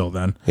shows until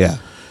then. Yeah.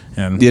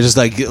 And just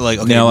like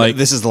okay,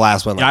 this is the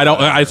last one. I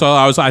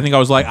think I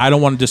was like, I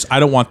don't want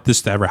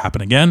this to ever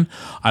happen again.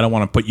 I don't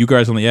want to put you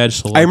guys on the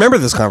edge. So I remember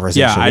this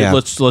conversation. Yeah,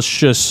 let's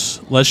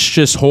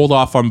just hold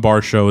off on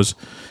bar shows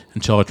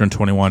until I turn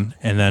 21,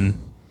 and then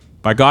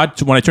by God,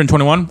 when I turn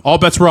 21, all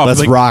bets were off.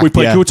 Let's rock. We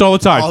play Coots all the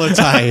time. All the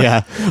time,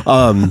 yeah.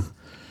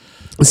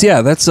 So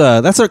yeah, that's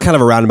a kind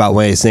of a roundabout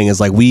way of saying is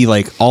like we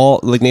like all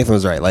like Nathan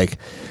was right. Like,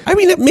 I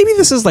mean, maybe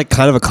this is like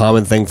kind of a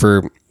common thing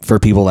for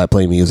people that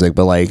play music,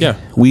 but like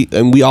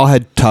we all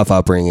had tough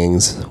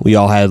upbringings. We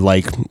all had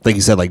like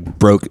you said, like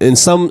broke in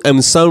some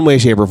way,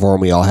 shape, or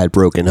form. We all had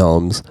broken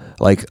homes.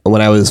 Like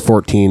when I was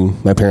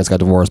 14, my parents got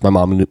divorced. My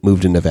mom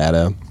moved to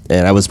Nevada,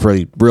 and I was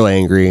real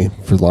angry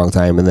for a long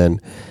time. And then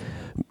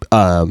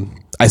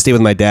I stayed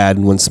with my dad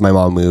once my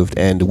mom moved,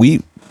 and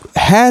we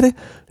had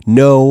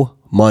no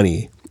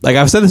money. Like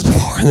I've said this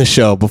before in the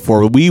show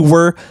before, we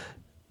were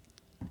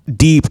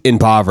deep in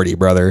poverty,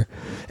 brother.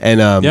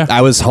 And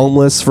I was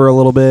homeless for a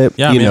little bit.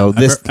 Yeah,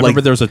 I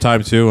remember there was a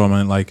time too. I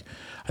mean, like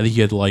I think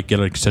you had to like get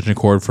an extension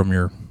cord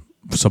from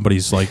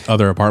somebody's like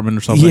other apartment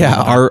or something.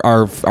 Yeah,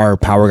 our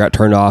power got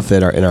turned off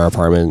in our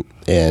apartment,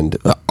 and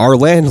our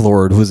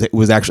landlord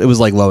was actually, it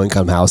was like low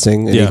income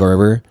housing in Eagle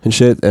River and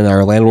shit. And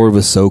our landlord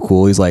was so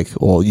cool. He's like,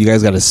 well, you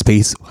guys got a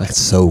space. That's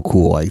so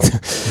cool. Like,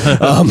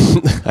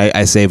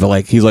 I say, but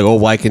like he's like, oh,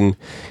 well,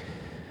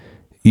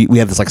 we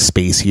have this like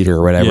space heater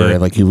or whatever,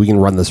 and like we can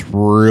run this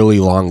really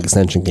long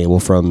extension cable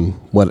from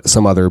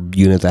some other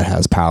unit that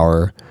has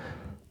power.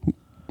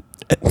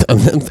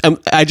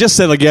 I just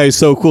said like, yeah, he's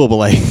so cool, but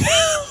like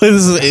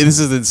this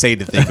is insane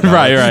to think about.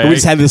 right. We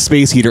just had this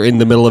space heater in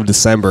the middle of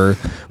December.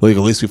 Like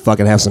at least we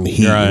fucking have some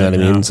heat. Right, you know what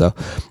I mean? So,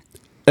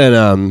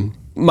 and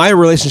my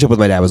relationship with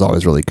my dad was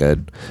always really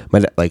good.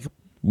 Me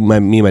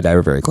and my dad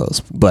were very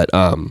close, but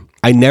I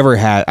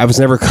was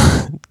never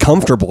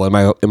comfortable in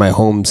my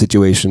home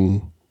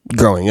situation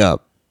growing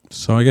up.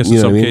 So I guess in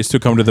some case to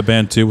come to the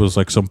band too was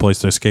like some place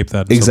to escape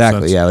that.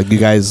 Exactly. Yeah. Like you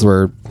guys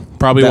were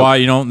probably why,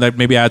 that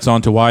maybe adds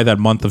on to why that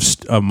month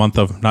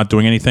of not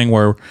doing anything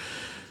where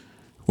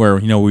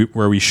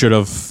we should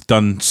have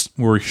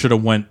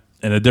went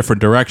in a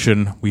different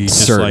direction. We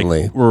just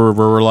certainly like,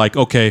 we're like,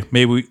 okay,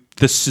 maybe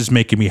this is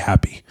making me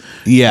happy.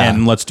 Yeah.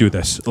 And let's do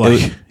this.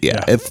 Like,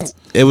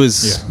 it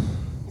was.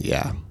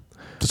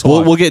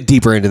 We'll get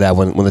deeper into that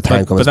when the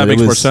time comes. But that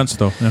makes more sense,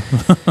 though. Yeah.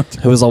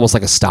 It was almost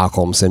like a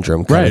Stockholm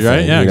syndrome kind of thing.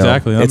 Right, yeah,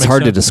 exactly. It's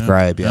hard to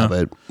describe,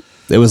 but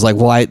it was like,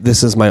 well,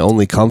 this is my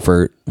only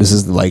comfort. This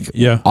is like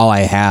all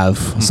I have.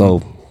 Mm-hmm.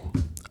 So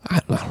I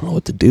don't know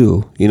what to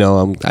do.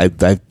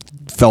 I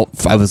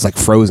felt I was like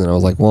frozen. I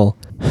was like, well,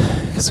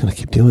 I guess I'm gonna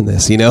keep doing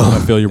this. I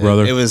feel your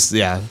brother. It was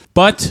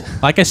But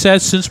like I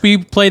said, since we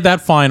played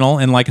that final,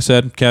 and like I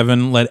said,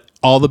 Kevin let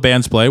all the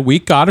bands play, we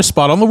got a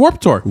spot on the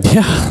Warped Tour.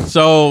 Yeah.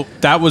 So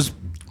that was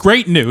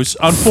great news.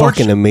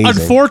 Fucking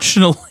amazing.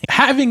 Unfortunately,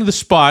 having the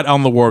spot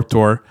on the Warped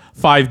Tour,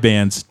 5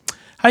 bands.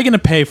 How are you going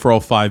to pay for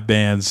all 5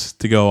 bands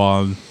to go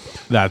on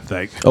that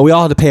thing. Oh, we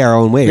all had to pay our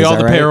own way. We is all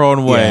that had to pay right? our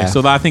own way. Yeah.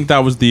 So I think that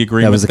was the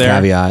agreement. That was the there.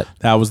 caveat.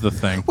 That was the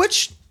thing.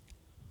 Which,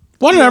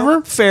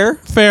 Whatever. fair.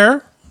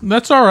 Fair.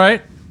 That's all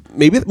right.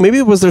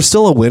 Maybe was there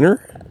still a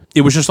winner?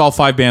 It was just all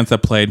 5 bands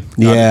that played.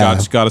 Yeah.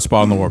 Got a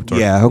spot on the Warped Tour.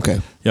 Yeah. Okay.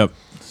 Yep.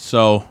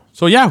 So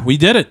yeah, we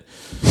did it.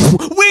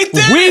 We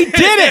did. We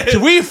did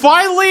it. We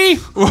finally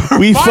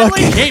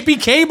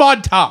became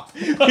on top.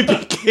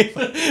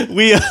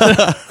 We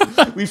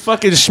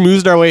fucking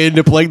schmoozed our way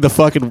into playing the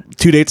fucking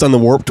 2 dates on the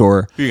Warped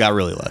Tour. We got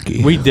really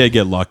lucky. We did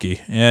get lucky,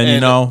 and you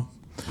know,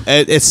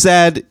 It's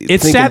sad.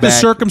 it's thinking sad the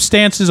back.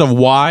 circumstances of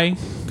why.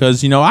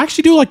 Because I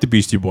actually do like the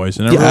Beastie Boys,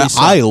 and it really sucks.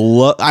 I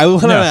love.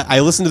 Yeah. I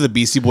listened to the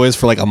Beastie Boys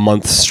for like a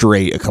month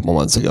straight a couple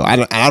months ago. I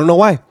don't know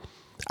why.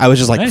 I was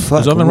just like, Hey, fuck,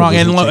 there's nothing wrong.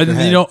 this And will take your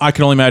head. I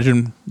can only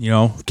imagine,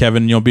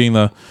 Kevin, being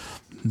the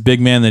big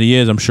man that he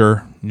is, I'm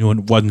sure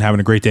wasn't having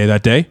a great day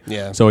that day.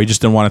 Yeah. So he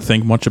just didn't want to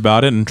think much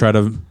about it and try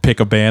to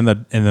pick a band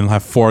and then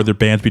have 4 other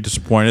bands be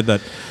disappointed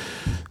that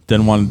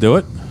didn't want to do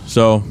it.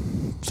 So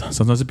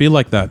sometimes it be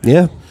like that.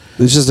 Yeah,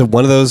 it's just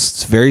one of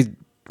those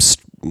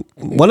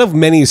one of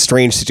many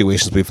strange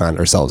situations we found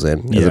ourselves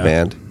in as a Yeah.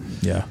 band.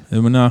 Yeah. I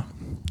mean, I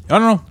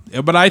don't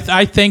know. But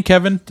I thank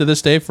Kevin to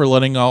this day for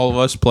letting all of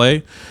us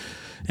play.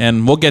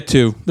 And we're going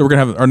to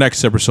have our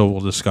next episode.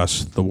 We'll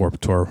discuss the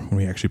Warped Tour when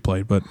we actually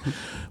played. But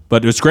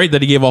it was great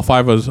that he gave all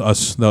 5 of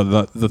us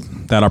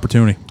that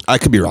opportunity. I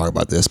could be wrong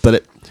about this, but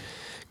it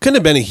couldn't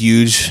have been a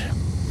huge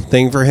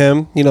thing for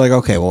him. Like,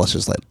 okay, well, let's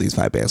just let these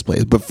 5 bands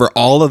play. But for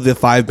all of the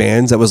 5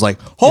 bands, that was like,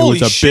 holy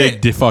it was a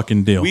shit. big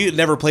fucking deal. We had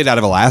never played out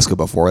of Alaska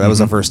before. That was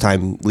the first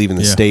time leaving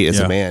the state as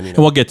a band. And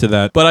we'll get to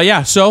that.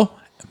 But so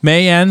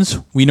May ends.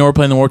 We know we're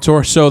playing the Warped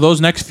Tour. So those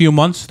next few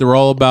months, they're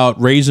all about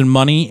raising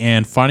money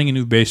and finding a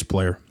new bass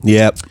player.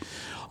 Yep.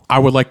 I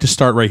would like to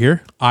start right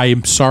here. I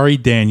am sorry,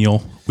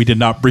 Daniel. We did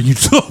not bring you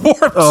to the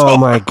Warped Oh Tour.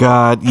 my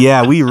God.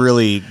 Yeah, we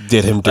really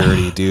did him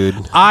dirty, dude.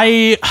 And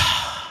I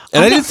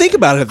didn't think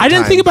about it at the I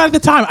didn't time. think about it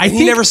at the time.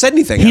 He never said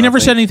anything, I He don't never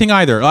think. said anything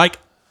either. Like,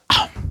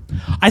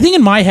 I think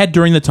in my head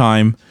during the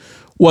time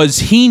was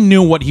he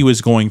knew what he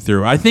was going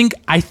through. I think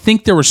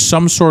there was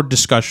some sort of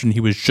discussion. He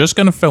was just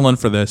going to fill in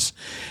for this,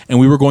 and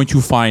we were going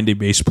to find a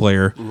bass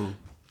player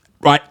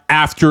right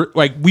after.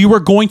 Like, we were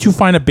going to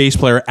find a bass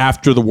player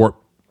after the Warp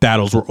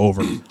battles were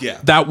over. Yeah.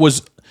 That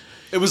was.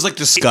 It was like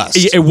discussed.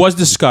 It was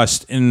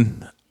discussed.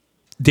 And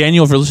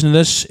Daniel, if you're listening to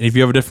this, and if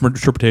you have a different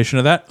interpretation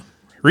of that,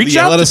 reach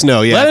Yeah, out. let us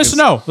know, yeah, let us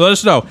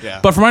 'cause- know. Yeah.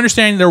 But from my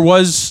understanding,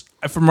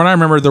 from what I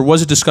remember, there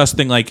was a discussed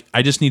thing like,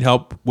 I just need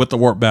help with the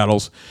Warp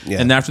battles.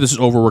 Yeah. And after this is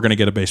over, we're going to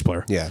get a bass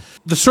player. Yeah.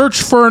 The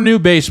search for a new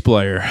bass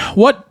player.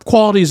 What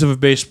qualities of a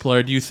bass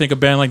player do you think a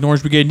band like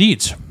Orange Brigade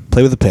needs?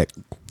 Play with a pick.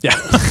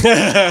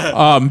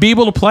 Yeah. Be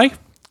able to play.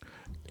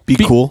 Be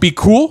cool. Be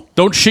cool.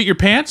 Don't shit your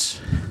pants.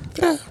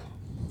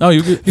 No,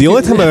 The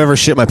only time I've ever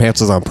shit my pants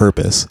was on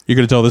purpose. You're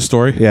going to tell this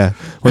story? Yeah.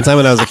 One time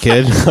when I was a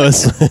kid,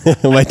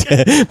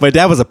 my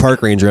dad was a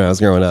park ranger when I was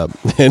growing up.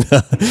 And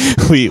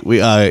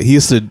he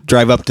used to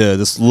drive up to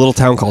this little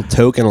town called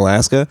Tok in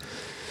Alaska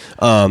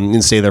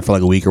and stay there for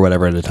like a week or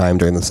whatever at a time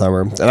during the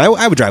summer. And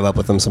I would drive up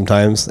with him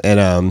sometimes.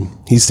 And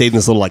he stayed in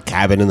this little like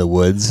cabin in the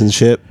woods and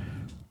shit.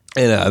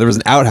 And there was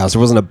an outhouse.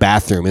 There wasn't a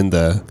bathroom in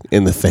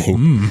the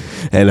thing.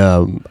 And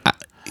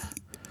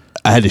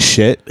I had to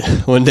shit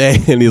one day,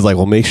 and he's like,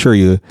 well, make sure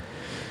you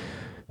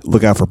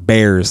look out for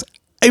bears.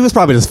 He was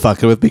probably just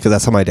fucking with me because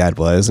that's how my dad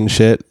was and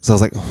shit. So I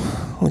was like,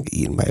 I'm gonna get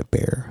eaten by a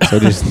bear.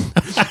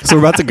 So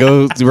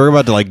we're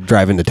about to like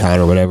drive into town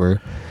or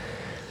whatever.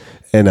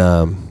 And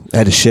I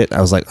had to shit.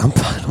 I was like, I'm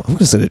fine. I'm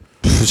just gonna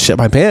shit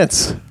my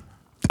pants.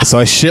 So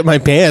I shit my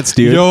pants,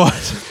 dude. You know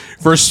what?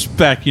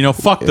 Respect,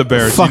 fuck the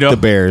bears. Fuck the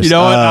bears. You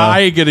know what?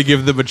 I ain't gonna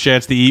give them a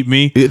chance to eat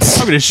me. I'm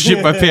gonna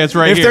shit my pants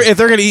right here. If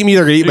they're gonna eat me,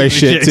 they're gonna eat my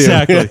shit too.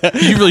 Exactly.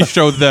 You really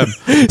showed them.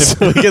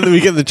 So we get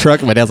in the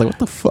truck, and my dad's like, "What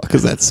the fuck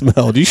is that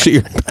smell? Do you shit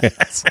your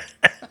pants?"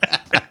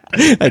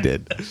 I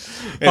did.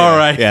 All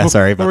right. Yeah,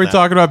 sorry about We're that.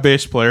 talking about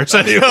bass players.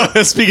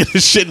 Speaking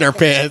of shit in our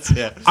pants,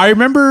 yeah. I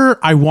remember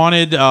I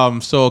wanted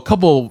so a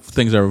couple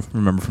things I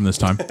remember from this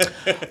time.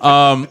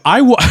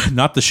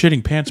 Not the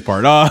shitting pants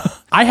part.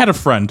 I had a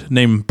friend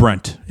named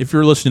Brent. If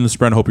you're listening to this,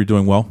 Brent, I hope you're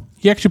doing well.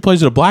 He actually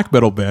plays in a black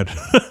metal band.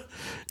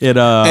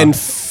 In Finland? In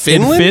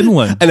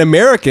Finland. An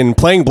American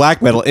playing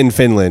black metal in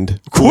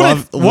Finland.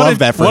 Love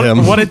that for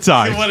him. What a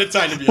time. What a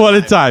time to be What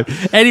a time.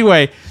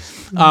 Anyway,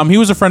 he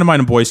was a friend of mine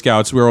in Boy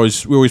Scouts. We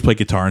always play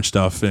guitar and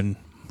stuff and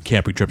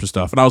camping trips and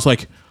stuff. And I was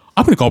like,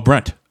 I'm going to call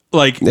Brent.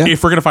 Like,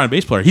 if we're going to find a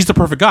bass player, he's the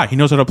perfect guy. He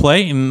knows how to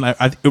play, and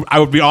I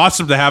would be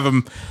awesome to have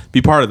him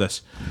be part of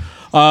this.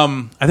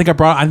 I think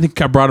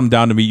I brought him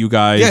down to meet you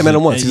guys. Yeah, I met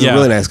him once. He's a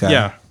really nice guy.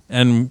 Yeah,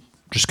 and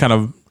just kind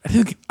of. I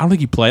don't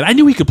think he played. I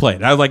knew he could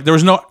play. I was like,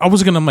 I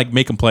wasn't gonna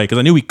make him play because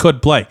I knew he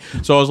could play.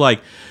 So I was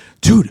like,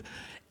 dude.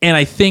 And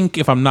I think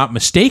if I'm not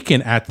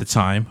mistaken, at the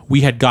time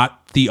we had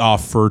got the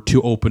offer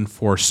to open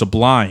for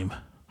Sublime.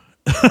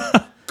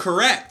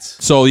 Correct.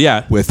 So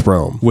yeah, With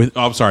Rome.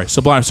 I'm sorry,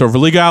 Sublime. So for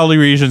legality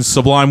reasons,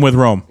 Sublime with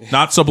Rome,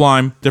 not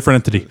Sublime,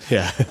 different entity.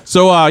 Yeah.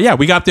 So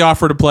we got the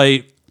offer to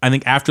play I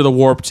think after the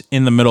Warped,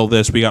 in the middle of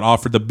this, we got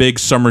offered the big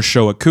summer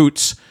show at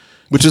Coots,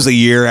 Which was a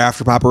year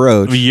after Papa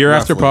Roach. a year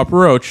after Papa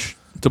Roach,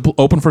 to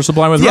open for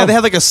Sublime with Yeah, Rome. they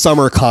had like a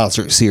summer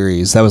concert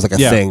series. That was like a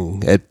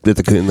thing in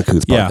the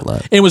Coots parking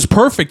lot. It was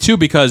perfect too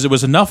because it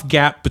was enough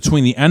gap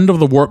between the end of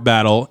the Warp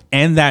Battle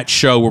and that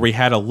show where we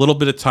had a little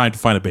bit of time to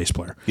find a bass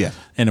player. Yeah.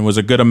 And it was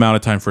a good amount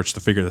of time for us to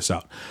figure this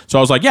out. So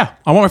I was like, yeah,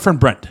 I want my friend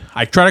Brent.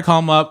 I try to call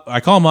him up. I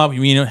call him up.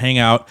 We hang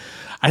out.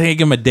 I think I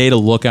gave him a day to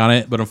look on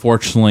it, but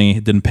unfortunately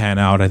it didn't pan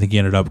out. I think he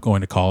ended up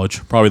going to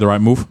college. Probably the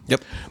right move.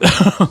 Yep.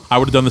 I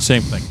would have done the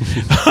same thing.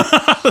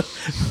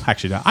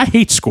 Actually, no, I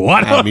hate school.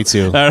 Me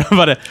too.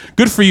 But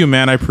good for you,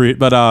 man.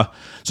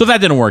 So that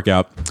didn't work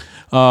out.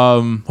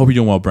 Hope you're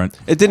doing well, Brent.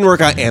 It didn't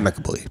work out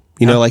amicably.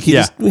 You know, like he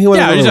wanted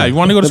to go you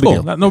want to go to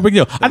school. No big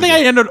deal. I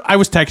think I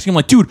was texting him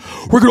like, dude,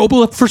 we're going to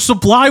open up for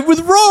Sublime with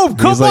Rome.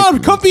 Come like-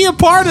 on, come be a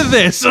part of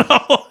this.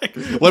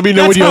 Let me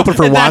know when you open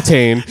for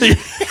Watain.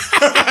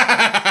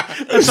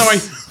 So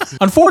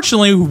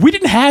unfortunately, we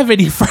didn't have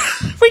any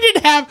friends.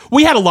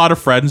 We had a lot of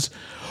friends,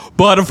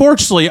 but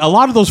unfortunately, a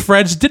lot of those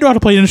friends didn't know how to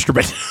play an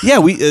instrument. Yeah,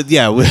 we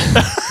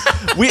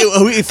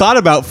thought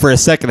about for a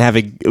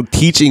second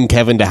teaching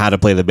Kevin to how to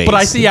play the bass. But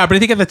I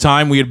think at the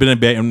time we had been in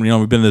band.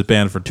 We've been in this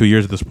band for 2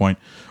 years at this point,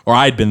 or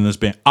I'd been in this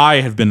band. I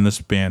have been in this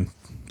band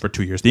for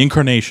 2 years. The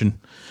Incarnation,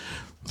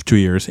 for 2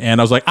 years, and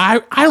I was like, I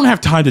don't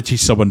have time to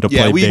teach someone to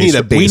play bass. We need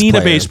a bass We need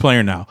a player. bass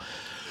player now.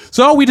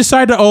 So we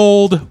decided to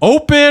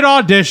open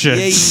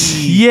auditions.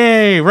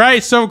 Yay!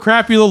 Right, some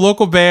crappy little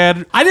local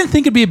band. I didn't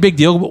think it'd be a big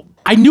deal. But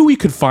I knew we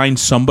could find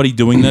somebody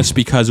doing this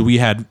because we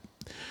had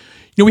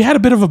a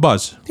bit of a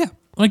buzz. Yeah.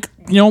 Like,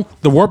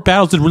 the Warp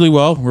Battles did really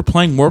well. We're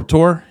playing Warp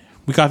Tour.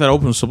 We got that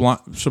open Sublime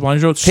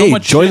show. So hey,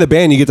 much join shit. the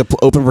band. You get to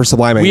open for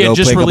Sublime and We go had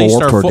just play a couple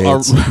released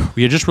Warped Tour dates.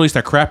 we had just released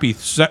that crappy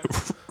set.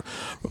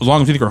 As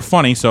long as you think we're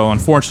funny, so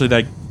unfortunately,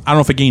 I don't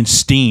know if it gained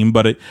steam,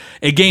 but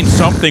it gained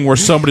something where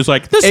somebody's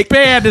like, "This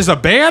band is a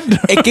band."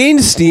 It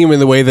gained steam in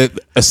the way that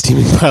a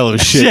steaming pile of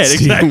shit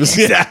steams.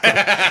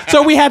 Exactly.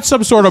 So we had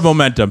some sort of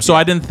momentum. So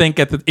I didn't think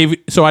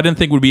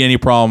it would be any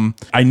problem.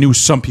 I knew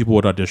some people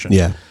would audition.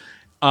 Yeah.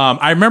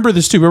 I remember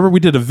this too. Remember we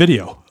did a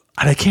video,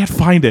 and I can't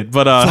find it,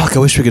 but Fuck, I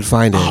wish we could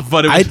find it.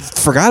 but I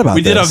forgot about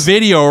we this. did a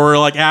video where we're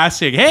like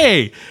asking,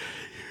 "Hey,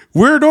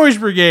 we're Noise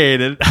Brigade,"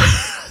 and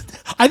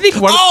I think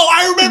one. Oh,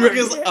 I remember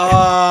because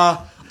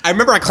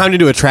I climbed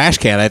into a trash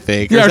can. I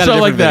think. Or Yeah, was or that a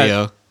something like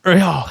different that.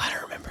 video? I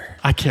don't remember.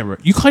 I can't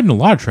remember. You climbed in a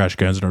lot of trash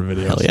cans in our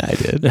videos. Hell yeah, I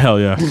did. Hell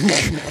yeah.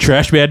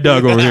 Trash man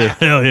Doug over here.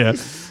 Hell yeah.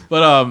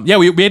 But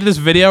we made this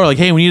video. We're like,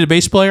 hey, we need a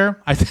bass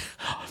player.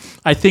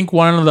 I think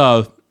one of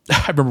the.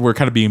 I remember we're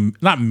kind of being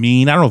not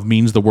mean. I don't know if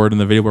mean's the word in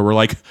the video, but we're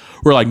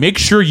like, make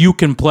sure you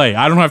can play.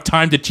 I don't have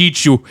time to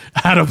teach you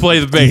how to play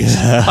the bass.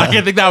 Yeah.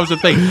 I think that was the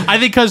thing. I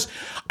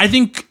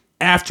think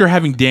after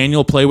having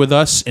Daniel play with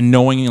us and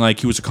knowing like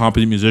he was a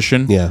competent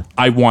musician,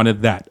 I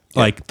wanted that. Yeah.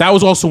 Like that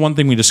was also one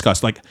thing we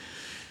discussed. Like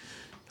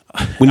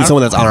we need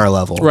someone that's on our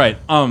level, right?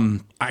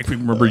 I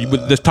remember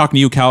just talking to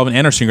you, Calvin,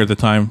 and our singer at the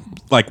time.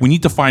 Like we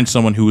need to find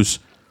someone who's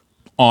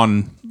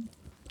on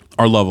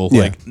our level,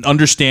 like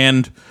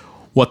understand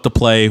what to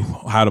play,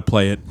 how to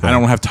play it. Right. I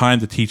don't have time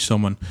to teach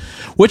someone,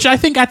 which I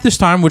think at this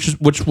time,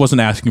 which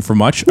wasn't asking for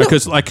much,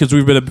 because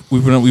we've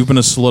been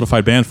a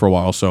solidified band for a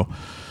while, so.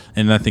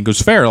 And I think it was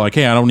fair. Like,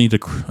 hey, I don't need to.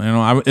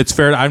 It's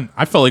fair.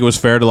 I felt like it was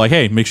fair to like,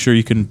 hey, make sure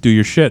you can do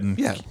your shit and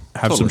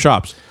have some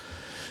chops.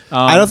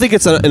 I don't think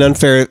it's an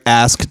unfair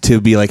ask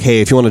to be like, hey,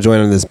 if you want to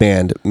join in this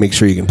band, make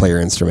sure you can play your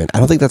instrument. I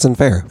don't think that's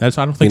unfair. I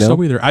don't think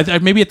so either. I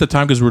maybe at the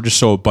time because we were just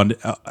so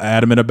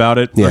adamant about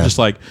it. We're just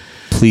like,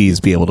 please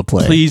be able to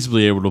play. Please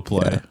be able to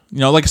play.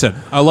 Yeah. Like I said,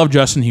 I love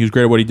Justin. He was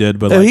great at what he did,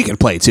 but he can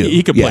play too.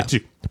 He could play too.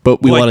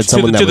 But we wanted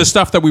someone to the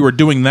stuff that we were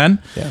doing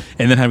then,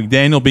 and then having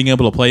Daniel being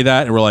able to play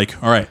that, and we're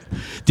like, all right,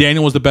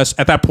 Daniel was the best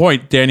at that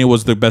point. Daniel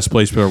was the best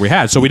bass player we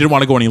had, so we didn't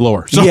want to go any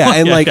lower. So,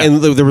 and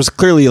there was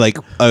clearly like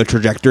a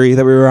trajectory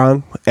that we were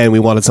on, and we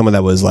wanted someone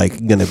that was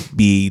like going to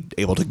be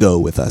able to go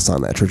with us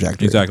on that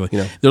trajectory. Exactly.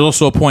 There's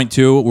also a point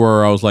too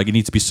where I was like, it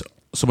needs to be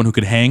someone who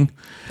could hang,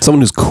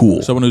 someone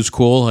who's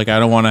cool. Like I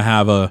don't want to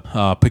have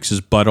a picks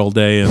his butt all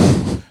day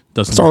and.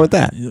 What's wrong with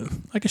that?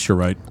 I guess you're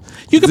right.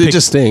 It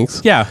just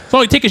stinks. Yeah. So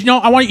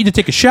I want you to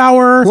take a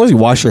shower. As long as you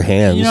wash your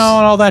hands. And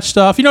all that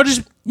stuff. The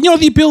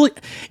ability.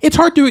 It's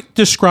hard to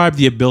describe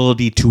the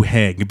ability to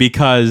hang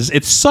because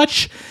it's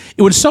such.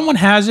 When someone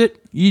has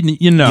it,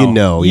 you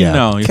know.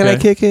 Can I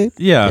kick it?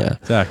 Yeah,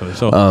 exactly.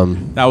 So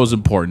that was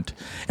important.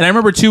 And I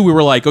remember too, we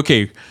were like,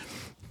 okay,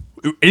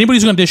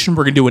 anybody's going to audition,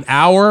 we're going to do an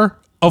hour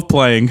of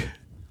playing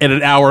and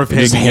an hour of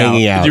hanging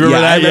out. Do you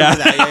remember that?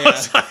 I remember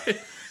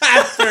that.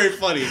 That's very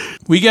funny.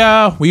 We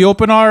have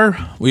open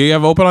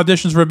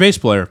auditions for a bass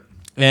player,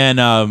 and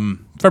if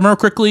I remember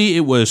correctly,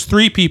 it was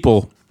 3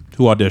 people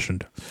who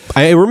auditioned.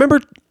 I remember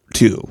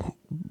 2.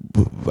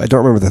 I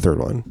don't remember the third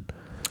one.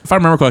 If I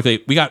remember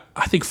correctly, we got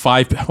I think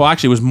 5. Well,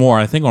 actually, it was more.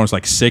 I think it was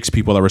like 6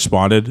 people that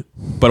responded,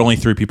 but only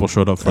 3 people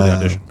showed up for the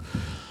audition.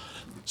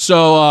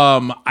 So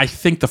I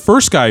think the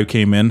first guy who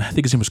came in, I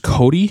think his name was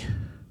Cody.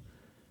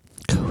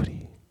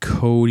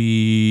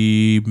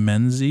 Cody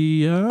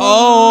Menzia.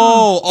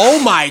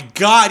 Oh my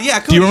God! Yeah,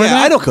 Cody. you remember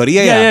that? I know Cody.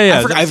 Yeah.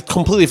 Yeah. I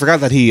completely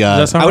forgot that he.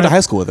 that sound I went to right? high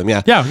school with him.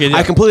 Yeah. Yeah, okay, yeah.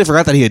 I completely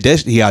forgot that he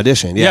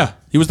auditioned. Yeah,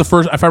 he was the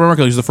first. If I remember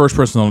correctly, he was the first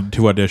person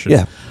to audition.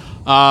 Yeah.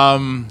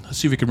 Let's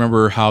see if we can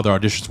remember how the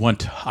auditions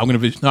went. I'm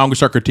gonna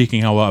start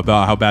critiquing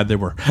about how bad they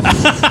were.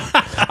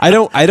 I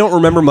don't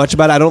remember much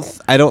about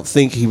it. I don't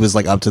think he was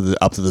like up to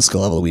the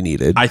skill level we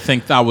needed. I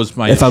think that was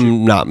my. If issue.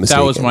 I'm not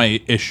mistaken. That was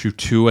my issue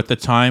too at the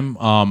time.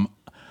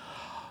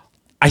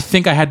 I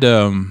think I had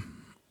to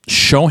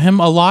show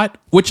him a lot,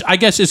 which I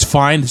guess is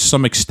fine to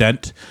some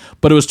extent,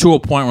 but it was to a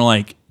point where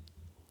it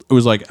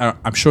was like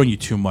I'm showing you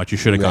too much. You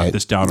should have got Right.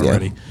 this down Yeah.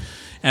 already.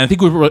 And I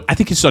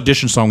think his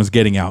audition song was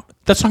 "Getting Out."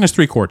 That song has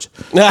 3 chords.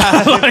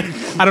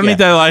 I don't need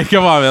that.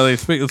 Come on, man,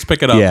 let's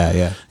pick it up.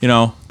 Yeah. You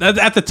know,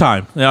 at the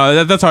time,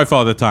 that's how I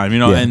felt at the time. You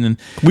know, Yeah. and then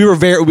we were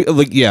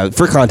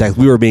for context,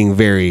 we were being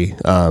very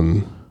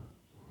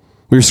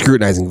we were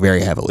scrutinizing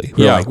very heavily.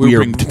 We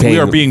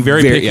were being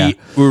very picky. Yeah.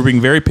 We were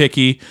being very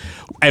picky,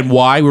 and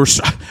why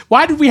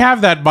why did we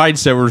have that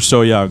mindset? We were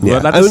so young.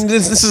 Yeah. Well, I mean,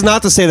 this is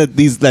not to say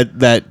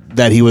that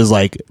that he was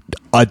like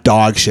a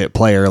dog shit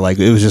player. Like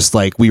it was just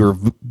like we were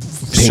paying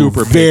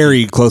Super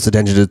very close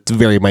attention to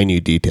very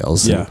minute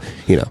details. Yeah.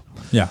 And,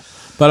 yeah,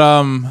 but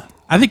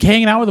I think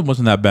hanging out with him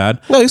wasn't that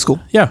bad. no, he's cool.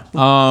 Yeah.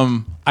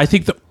 I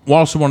think that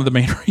also one of the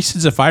main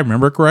reasons, if I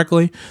remember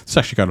correctly, it's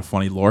actually kind of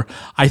funny lore.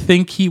 I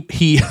think he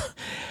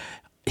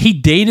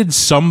dated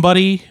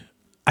somebody.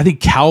 I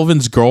think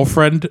Calvin's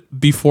girlfriend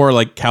before,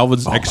 like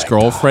Calvin's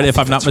ex-girlfriend, if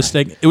I'm not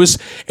mistaken. It was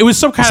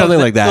some kind Something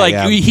of like that, Like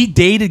yeah. he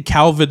dated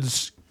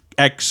Calvin's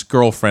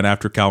ex-girlfriend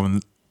after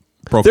Calvin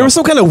broke There up. was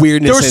some kind of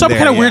weirdness. There was some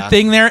kind of weird yeah.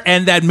 thing there,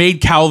 and that made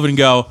Calvin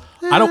go,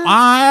 I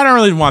don't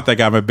really want that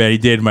guy in my bed. He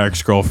dated my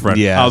ex-girlfriend.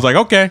 Yeah. I was like,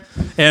 okay.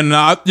 And,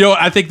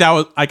 I think that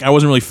was, like, I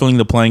wasn't really feeling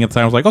the playing at the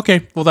time. I was like,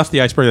 okay, well, that's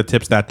the iceberg that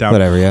tips that down.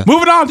 Whatever, yeah.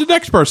 Moving on to the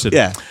next person.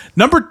 Yeah.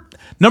 Number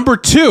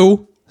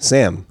 2.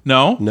 Sam.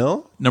 No.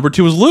 No? Number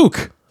 2 was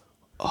Luke.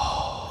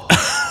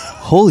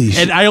 Holy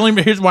shit. And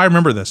here's why I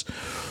remember this.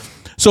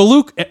 So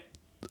Luke,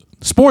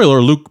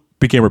 spoiler, Luke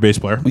became our bass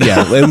player.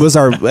 Yeah, and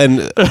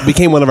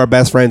became one of our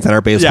best friends and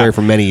our bass player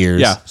for many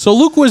years. Yeah. So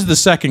Luke was the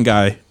second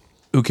guy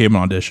who came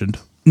and auditioned.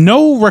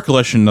 No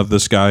recollection of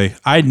this guy.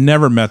 I'd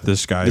never met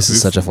this guy. This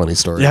is such a funny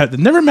story. Yeah,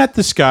 never met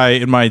this guy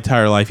in my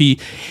entire life. He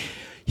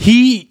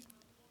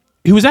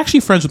was actually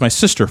friends with my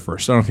sister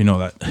first. I don't know if you know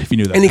that. If you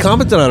knew that. And he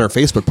commented on our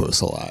Facebook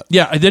posts a lot.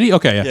 Yeah, did he?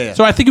 Okay, yeah. Yeah.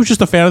 So I think he was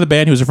just a fan of the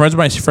band. He was a friend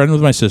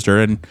with my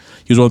sister, and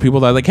he was one of the people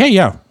that I like, hey,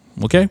 yeah,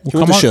 okay,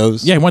 we'll went come to on.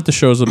 shows. Yeah, he went to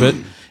shows a bit,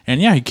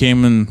 and yeah, he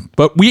came and.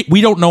 But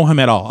we don't know him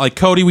at all. Like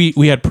Cody,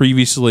 we had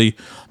previously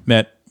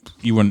met.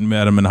 You wouldn't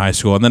met him in high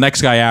school, and the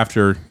next guy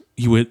after.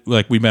 We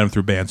met him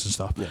through bands and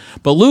stuff. Yeah.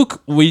 But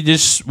Luke, we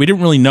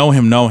didn't really know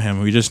him.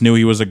 We just knew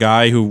he was a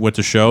guy who went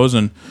to shows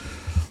and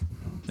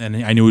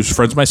I knew he was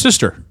friends with my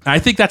sister. And I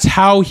think that's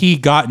how he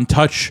got in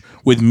touch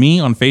with me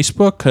on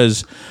Facebook,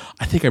 because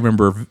I think I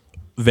remember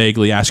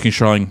vaguely asking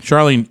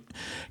Charlene,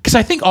 because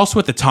I think also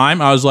at the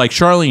time I was like,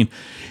 Charlene,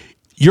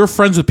 you're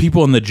friends with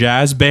people in the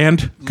jazz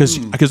band,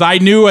 because I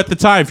knew at the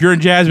time, if you're in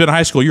jazz band in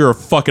high school, you're a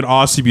fucking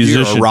awesome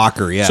musician. You're a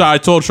rocker, yeah. So I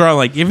told Charlene,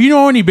 like, if you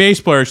know any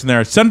bass players in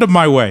there, send them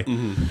my way.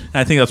 And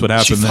I think that's what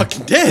happened. She there.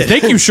 fucking did.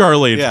 Thank you,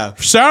 Charlene. Yeah.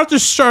 Shout out to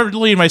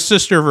Charlene, my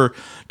sister, for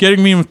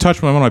getting me in touch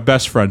with one of my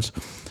best friends.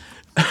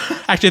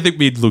 Actually, I think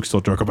me and Luke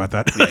still joke about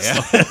that.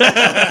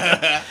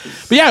 Yeah.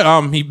 But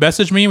yeah, he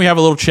messaged me. We have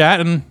a little chat,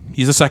 and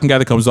he's the second guy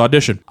that comes to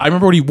audition. I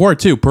remember what he wore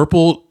too.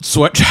 Purple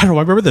sweatshirt. I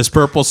remember this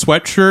purple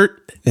sweatshirt.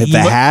 The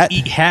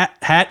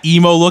hat?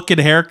 Emo looking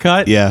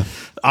haircut. Yeah.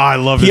 Oh, I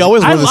love it. He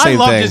always wore the same I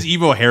love thing. his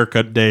emo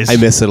haircut days. I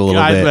miss it a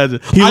little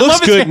bit. He I looks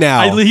love his good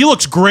now. he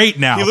looks great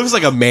now. He looks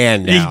like a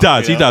man now. He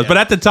does. He does. But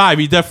at the time,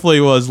 he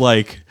definitely was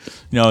like,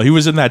 he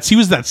was that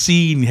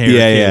scene hair.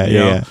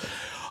 Yeah.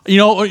 You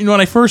know, when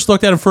I first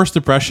looked at him, first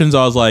impressions,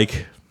 I was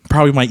like,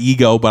 probably my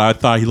ego, but I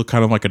thought he looked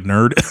kind of like a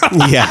nerd.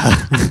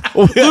 Yeah.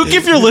 Luke,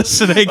 if you're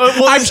listeing,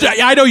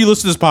 I know you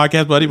listen to this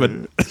podcast, buddy, but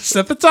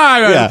at the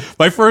time, Yeah.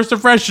 my first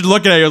impression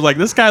looking at you was like,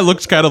 this guy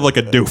looks kind of like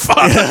a doof.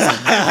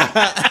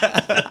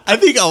 I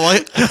think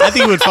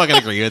he would fucking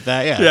agree with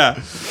that. Yeah.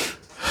 Yeah.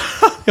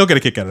 He'll get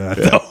a kick out of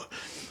that, though.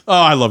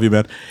 Oh, I love you,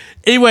 man.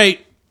 Anyway,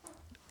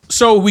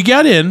 so we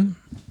got in.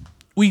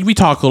 We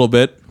talk a little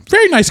bit.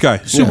 Very nice guy.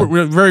 Super,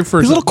 very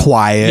first. He's a little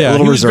quiet, Yeah, a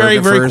little he was reserved very,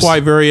 at very first.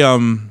 quiet, very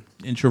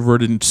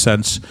introverted in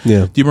sense.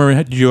 Yeah. Do you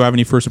remember? Did you have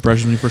any first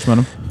impressions when you first met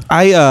him?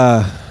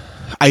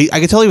 I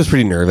could tell he was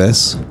pretty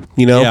nervous,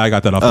 you know? Yeah, I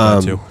got that off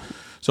of that too.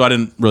 So I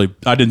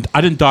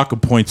didn't dock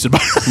him points in my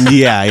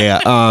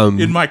Yeah.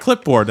 in my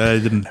clipboard. I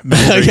didn't.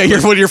 Yeah,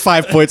 your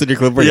 5 points on your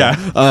clipboard. Yeah.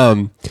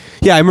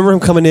 Yeah, I remember him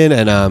coming in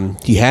and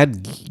he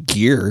had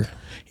gear.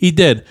 He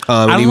did.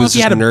 I don't he know was if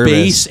he had a just nervous.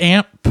 bass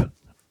amp.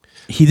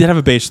 He did have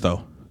a bass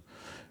though.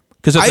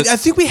 Because I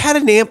think we had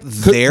an amp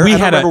there. We I don't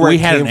had remember where we it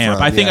had came an amp.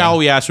 from. I think Yeah. all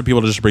we asked for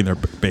people to just bring their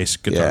bass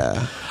guitar.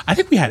 Yeah. I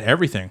think we had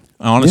everything.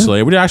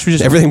 Honestly, we actually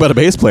just Everything but a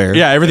bass player.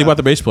 Yeah, everything but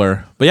the bass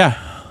player. But yeah,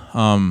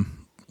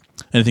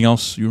 anything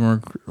else you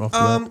remember? Off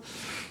of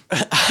that?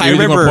 I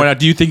remember. Point out,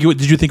 did you think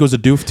it was a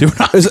doof too?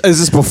 Is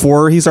this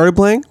before he started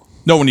playing?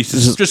 No, when he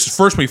first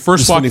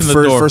walked in the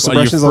door. First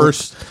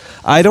impressions.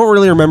 I don't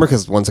really remember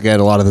because once again,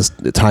 a lot of this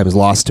time is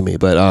lost to me.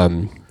 But I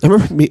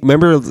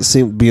remember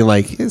being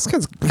like, this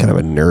guy's kind of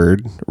a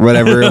nerd, or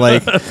whatever.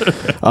 Like,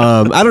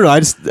 I don't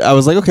know. I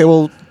was like, okay,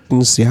 well,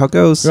 let's see how it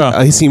goes.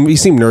 Yeah. He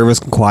seemed nervous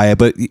and quiet,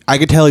 but I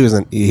could tell he was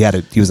a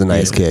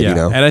nice kid. Yeah. You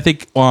know. And I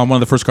think one of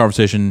the first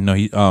conversations,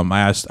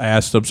 I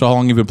asked him, so how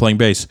long have you been playing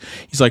bass?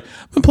 He's like,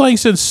 I've been playing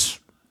since,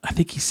 I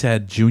think he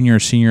said junior or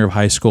senior of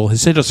high school. He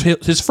said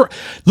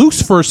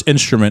Luke's first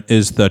instrument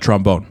is the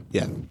trombone.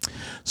 Yeah.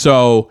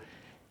 So,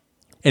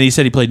 and he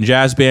said he played in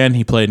jazz band,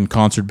 he played in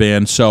concert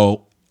band.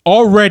 So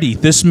already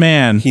this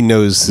man, He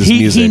knows his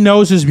music. He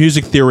knows his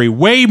music theory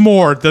way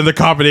more than the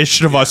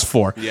combination of us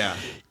four. Yeah.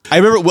 I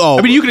remember. Well,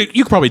 I mean, you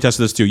could probably attest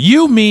to this too.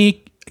 You,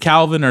 me,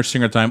 Calvin, our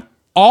singer time,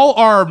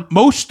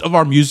 most of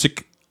our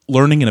music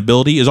learning and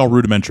ability is all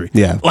rudimentary.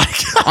 Yeah. Like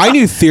I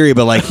knew theory,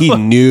 but like he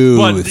knew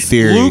but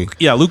theory.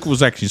 Luke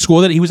was actually in school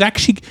with it. He was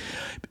actually,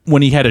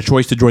 when he had a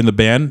choice to join the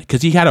band,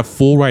 because he had a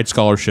full ride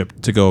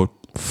scholarship to go.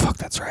 Fuck,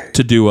 that's right.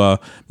 To do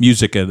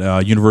music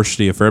at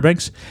University of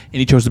Fairbanks, and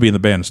he chose to be in the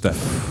band instead.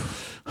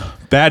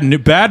 Bad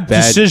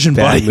decision,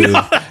 bad buddy.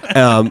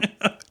 Move.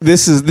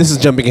 This is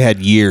jumping ahead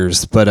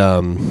years, but I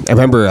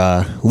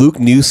remember Luke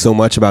knew so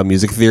much about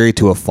music theory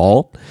to a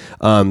fault,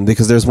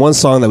 because there's one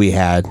song that we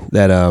had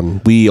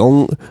that we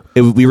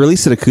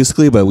released it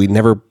acoustically, but we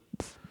never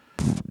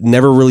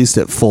released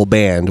it full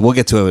band. We'll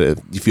get to it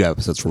a few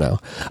episodes from now,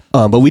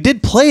 but we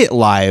did play it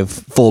live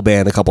full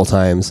band a couple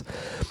times,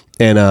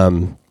 and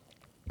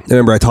I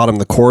remember I taught him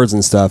the chords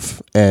and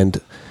stuff, and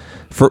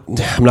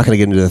I'm not going to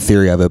get into the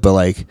theory of it, but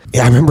like,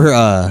 yeah, I remember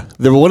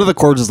one of the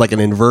chords was like an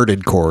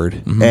inverted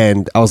chord,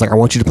 and I was like, I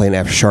want you to play an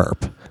F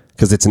sharp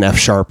because it's an F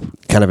sharp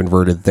kind of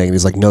inverted thing. And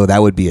he's like, no,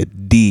 that would be a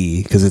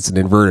D because it's an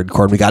inverted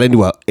chord. We got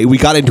into an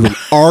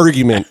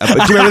argument. Do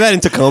you remember that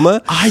in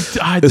Tacoma?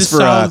 This for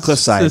sounds,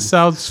 Cliffside. This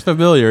sounds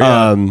familiar.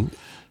 Yeah. And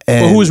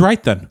who was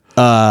right then?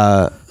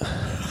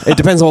 it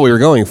depends on what we were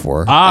going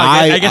for.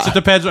 I guess it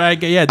depends.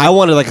 I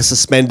wanted like a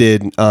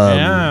suspended,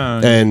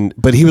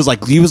 but he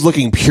was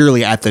looking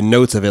purely at the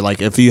notes of it.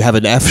 Like if you have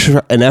an F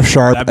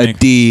sharp, a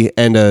D,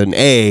 and an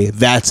A,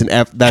 that's an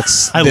F.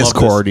 That's this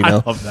chord. You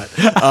know, I love that.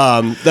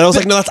 Then I was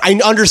like, no, I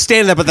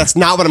understand that, but that's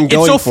not what I'm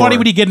going for. It's so funny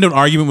when you get into an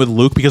argument with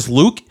Luke because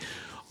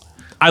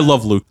I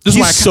love Luke.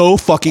 He's so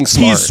fucking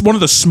smart. He's one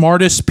of the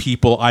smartest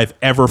people I've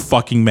ever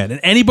fucking met. And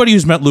anybody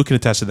who's met Luke can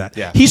attest to that.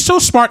 Yeah. He's so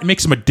smart, it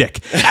makes him a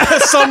dick.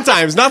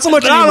 Sometimes. Not so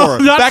much anymore.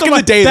 Back in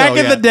the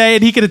day,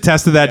 and he can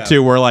attest to that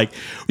too, where like,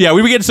 we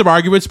would get in some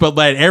arguments, but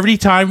like every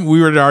time we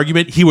were in an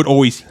argument, he would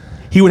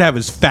have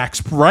his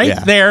facts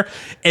there,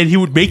 and he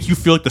would make you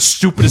feel like the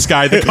stupidest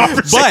guy in the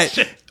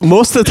conversation. But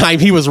most of the time,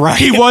 he was right.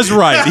 He was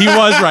right. And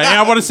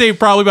I want to say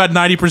probably about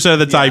 90% of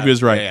the time he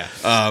was right.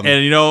 Yeah.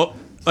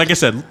 And like I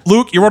said,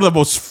 Luke, you're one of the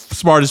most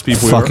smartest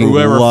people who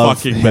ever love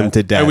fucking him met.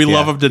 to death. And we Yeah.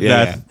 love him to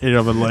Yeah, death.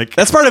 But like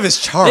that's part of his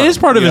charm. It is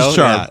part of his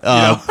charm.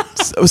 Yeah.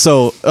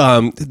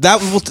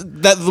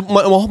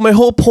 My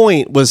whole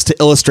point was to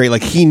illustrate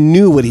like he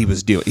knew what he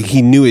was doing.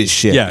 He knew his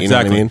shit. Yeah, you know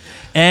exactly. what I mean?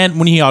 And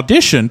when he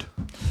auditioned,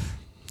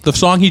 the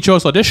song he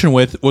chose to audition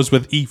with was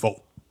with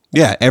Evil.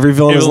 Yeah, every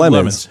villain is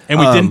lemons. And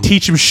we didn't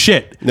teach him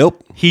shit.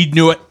 Nope. He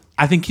knew it.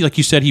 I think, like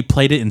you said, he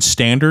played it in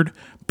standard,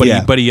 but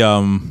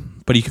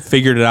he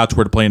figured it out to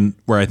where to play in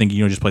where I think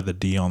just played the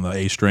D on the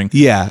A string.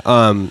 Yeah.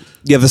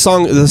 The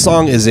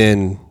song is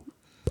in.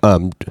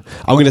 I'm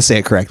going to say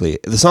it correctly.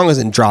 The song is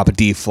in drop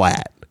D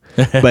flat,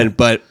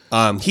 but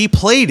he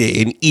played it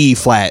in E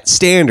flat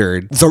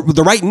standard,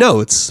 the right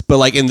notes, but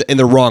like in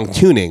the wrong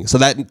tuning. So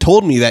that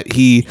told me that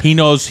he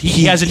knows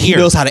he has an ear. He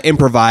knows how to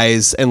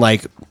improvise and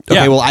like.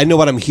 Okay, well, I know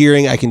what I'm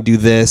hearing. I can do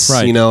this.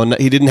 Right. And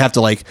he didn't have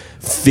to like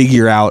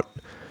figure out.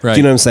 Right. Do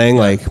you know what I'm saying?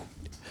 Like,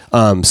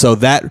 so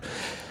that.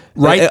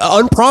 Right,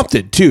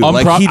 unprompted too.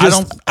 Like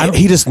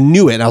he just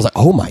knew it, and I was like,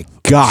 "Oh my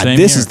god,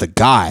 this is the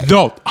guy."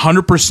 No,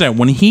 100%.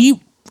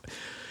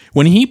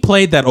 When he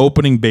played that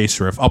opening bass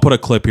riff, I'll put a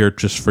clip here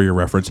just for your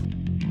reference.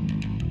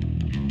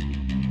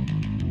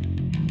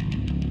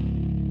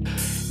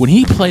 When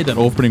he played that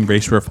opening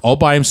bass riff all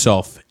by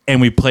himself, and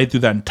we played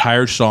through that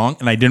entire song,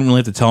 and I didn't really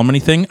have to tell him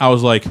anything, I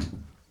was like,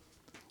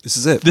 "This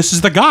is it. This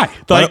is the guy."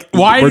 Like,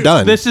 why? We're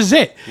done. This is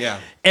it. Yeah.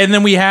 And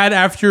then we had,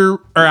 after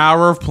our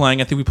hour of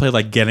playing, I think we played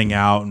like Getting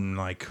Out and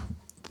like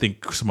I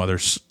think some other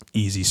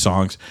easy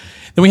songs.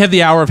 Then we had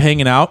the hour of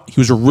hanging out.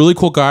 He was a really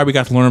cool guy. We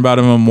got to learn about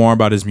him and more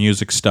about his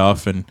music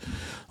stuff and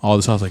all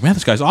this. I was like, man,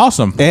 this guy's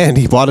awesome. And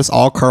he bought us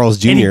all Carl's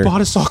Jr. And he bought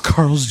us all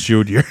Carl's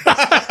Jr.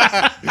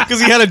 because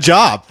he had a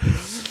job.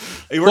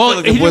 He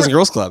worked at the Boys and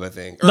Girls Club, I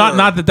think.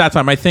 Not at that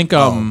time. I think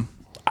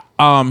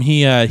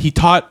he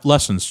taught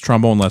lessons,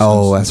 trombone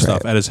lessons and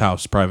stuff at his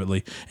house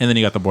privately. And then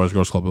he got the Boys and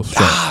Girls Club.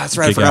 That's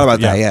right. I forgot about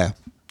that. Yeah.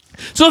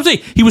 So I'm saying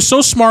he was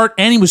so smart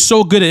and he was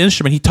so good at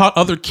instrument. He taught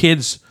other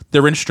kids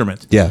their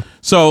instrument. Yeah.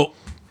 So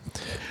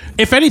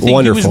if anything,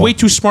 he was way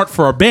too smart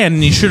for our band,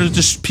 and he should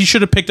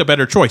have picked a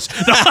better choice.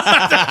 Should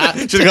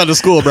have gone to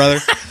school, brother.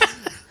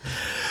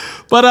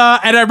 But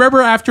and I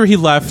remember after he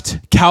left,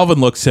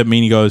 Calvin looks at me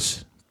and he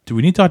goes, "Do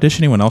we need to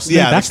audition anyone else?"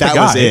 Yeah, that's that the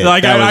guy. was it.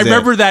 Like That I was it.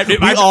 remember that. We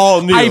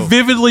all knew. I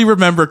vividly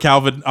remember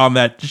Calvin on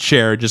that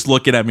chair, just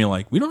looking at me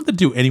like, "We don't have to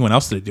do anyone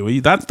else to do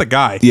it. That's the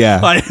guy." Yeah,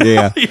 Like,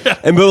 yeah.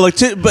 And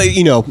but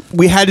you know,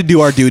 we had to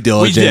do our due We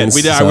diligence. did.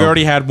 We did. so- We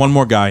already had one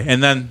more guy,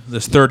 and then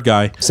this third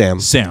guy, Sam.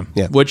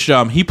 Yeah. which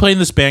he played in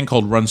this band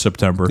called Run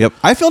September. Yep,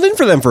 I filled in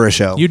for them for a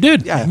show. You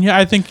did. Yeah.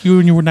 I think you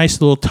and your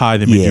nice little tie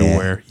they made you Yeah.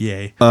 wear.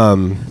 Yay.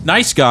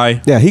 Nice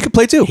guy. Yeah, he could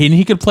play too.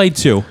 He could play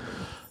too.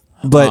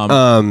 But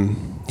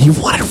he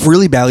wanted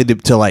really badly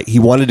to like. He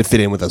wanted to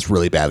fit in with us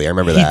really badly. I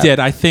remember He that. did.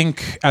 I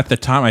think at the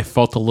time I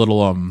felt a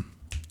little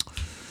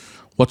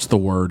what's the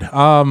word?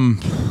 I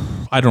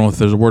don't know if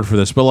there's a word for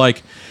this, but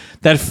like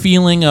that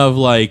feeling of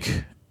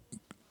like,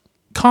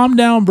 calm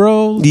down,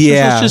 bro.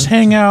 Let's just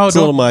hang out. It's a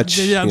little much.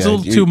 Yeah, it's a Yeah,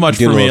 little too much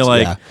for you're me. a little-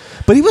 Like yeah.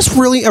 But he was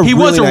really he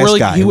was a nice really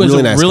guy. he was a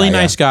really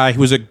guy, nice guy. He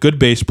was a good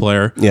bass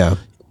player. Yeah.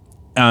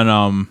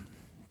 And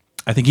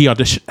I think he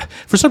auditioned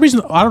for some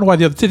reason. I don't know why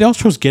they all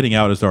chose "Getting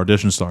Out" as their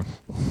audition song.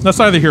 That's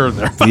neither here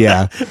nor there.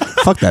 Yeah.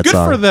 Fuck that Good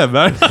song. for them,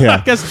 man. Yeah.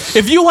 I guess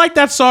if you like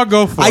that song,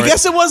 go for it. I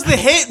guess it was the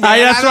hit, man.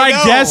 That's don't right.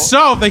 know. I guess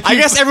so. They I keep-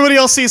 guess everybody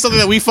else sees something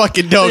that we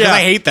fucking don't because Yeah.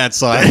 I hate that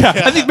song.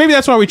 I think maybe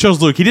that's why we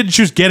chose Luke. He didn't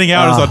choose "Getting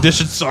Out" as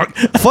audition song.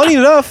 Funny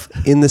enough,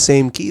 in the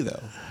same key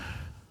though.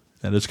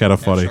 That is kind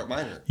of funny. sharp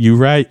minor. You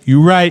right.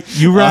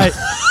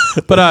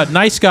 But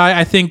nice guy.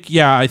 I think.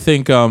 Yeah. I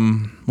think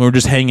we were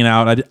just hanging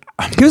out.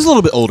 He was a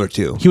little bit older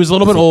too. He was a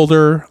little bit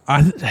older.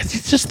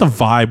 It's just the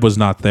vibe was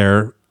not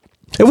there.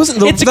 It wasn't.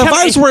 The It's a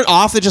vibes weren't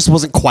off. It just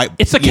wasn't quite.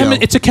 It's a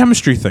it's a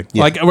chemistry thing.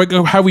 Yeah. Like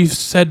how we've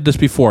said this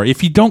before.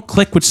 If you don't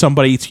click with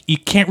somebody, you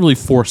can't really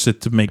force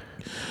it to make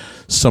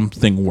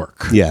something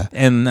work. Yeah.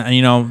 And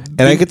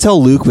And I could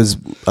tell Luke was,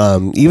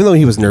 even though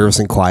he was nervous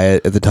and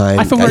quiet at the time,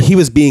 I feel like- he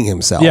was being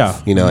himself. Yeah.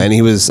 You know, and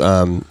he was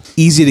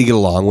easy to get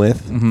along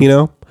with. You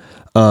know,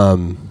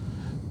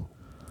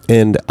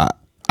 and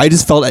I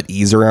just felt at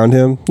ease around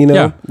him. You know,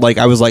 Yeah. like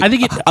I was like, I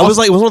think it I was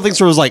like, it was one of the things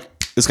where I was like,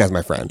 this guy's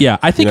my friend. Yeah,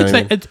 I think You know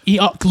it's what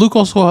I that Luke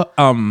also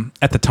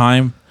at the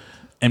time,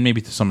 and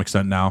maybe to some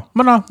extent now,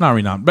 but no, not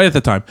really not. But at the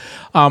time,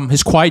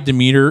 his quiet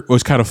demeanor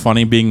was kind of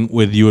funny, being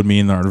with you and me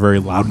and our very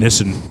loudness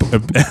and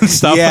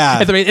stuff.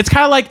 Yeah. it's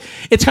kind of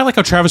like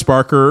how Travis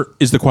Barker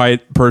is the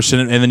quiet person,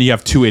 and then you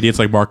have two idiots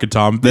like Mark and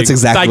Tom. That's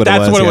exactly like, what it that's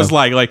was, what it yeah. was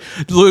like. Like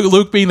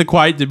Luke being the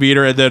quiet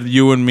demeanor, and then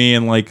you and me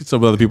and like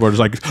some other people are just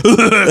like,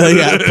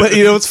 Yeah, but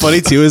you know what's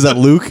funny too is that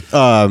Luke,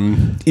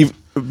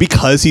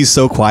 because he's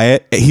so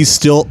quiet, he's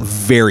still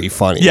very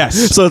funny. Yes.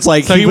 So it's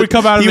like So he would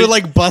come out of He it- would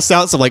like bust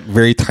out some like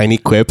very tiny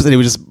quips, and he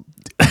would just.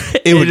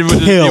 It would just-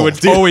 kill. It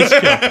would always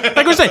kill. Like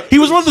I was saying, he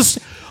was one of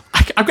the.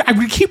 I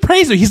would keep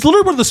praising him. He's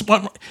literally one of the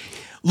smart.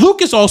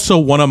 Luke is also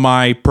one of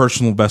my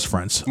personal best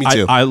friends. Me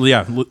too.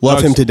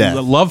 Love him to death.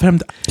 Love him.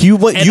 You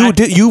went. And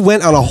You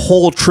went on a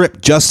whole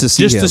trip just to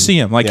see him. just to see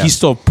him. Like Yeah. he's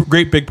still a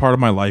great big part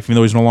of my life, even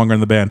though he's no longer in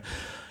the band.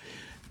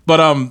 But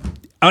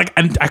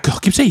and I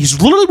keep saying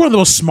he's literally one of the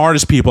most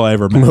smartest people I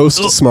ever met. Most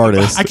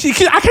smartest. I can't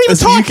even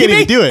So talk. you can't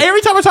even do it.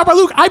 Every time I talk about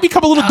Luke, I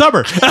become a little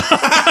dumber.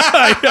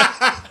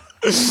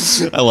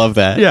 I love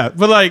that. Yeah,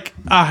 but like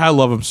I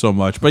love him so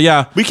much. But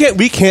yeah, We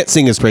can't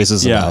sing his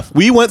praises Yeah. enough.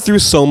 We went through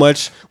so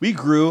much. We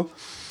grew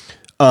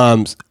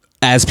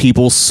as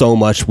people so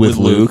much with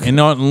Luke. And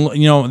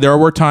there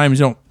were times,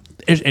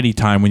 there's any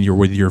time when you're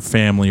with your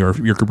family or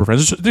your group of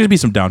friends, there's gonna be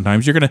some down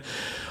times.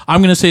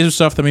 I'm gonna say some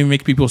stuff that maybe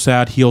make people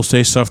sad. He'll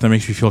say stuff that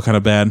makes me feel kind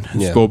of bad. Yeah.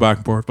 Just go back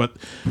and forth, but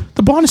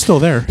the bond is still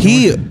there.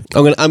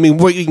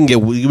 What you can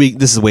get.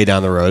 This is way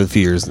down the road, a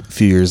few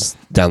years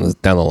down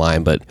the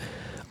line. But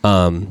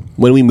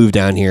when we moved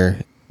down here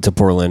to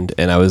Portland,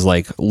 and I was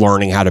like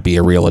learning how to be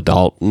a real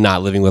adult,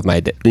 not living with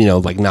my,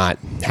 like not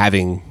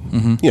having,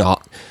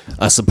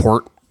 a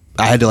support.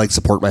 I had to like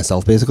support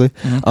myself basically.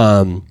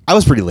 I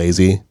was pretty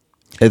lazy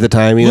at the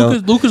time,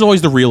 Luke is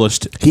always the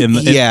realist.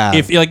 Yeah.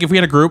 If we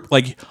had a group,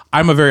 like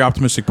I'm a very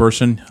optimistic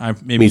person.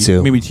 Me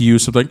too. Maybe to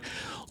use something.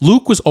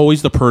 Luke was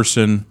always the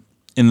person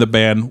in the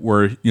band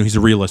where he's a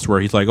realist, where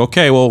he's like,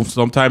 okay, well,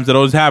 sometimes it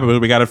always happens.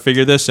 We got to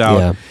figure this out.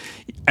 Yeah.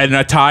 And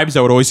at times,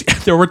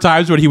 there were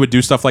times when he would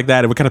do stuff like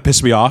that. It would kind of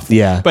piss me off.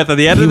 Yeah. But at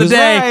the end He of the was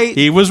day, right.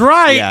 he was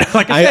right. Yeah.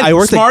 Like I said, I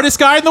worked at- smartest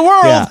guy in the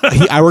world.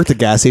 Yeah, I worked at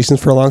gas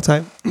stations for a long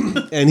time,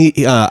 and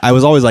I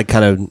was always like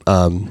kind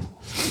of,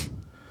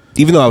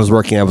 even though I was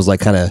working, I was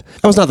like I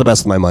was not the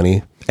best with my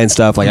money and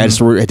stuff. Like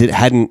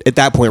hadn't at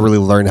that point really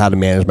learned how to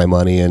manage my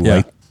money and Yeah.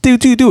 like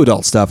do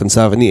adult stuff and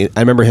stuff. And I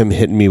remember him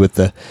hitting me with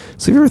so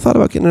have you ever thought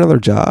about getting another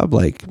job?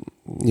 Like,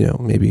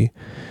 maybe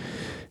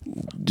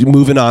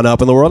moving on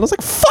up in the world. I was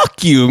like,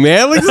 fuck you,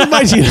 man. Like,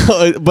 this is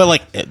my, but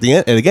like at the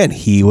end, and again,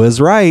 he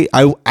was right.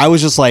 I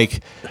was just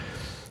like,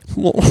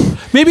 well,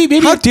 Maybe.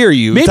 How dare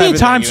you? Maybe type at of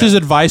times thing, his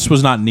advice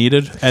was not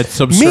needed at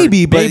some.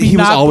 Maybe, but he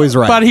was always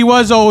right. But he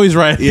was always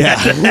right. Yeah.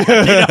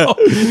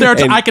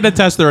 I can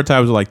attest. There are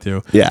times I like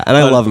to. Yeah, and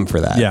I But- love him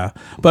for that. Yeah,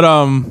 but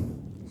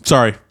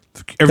sorry.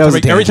 was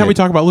a Every time we tangent.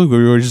 talk about Luke,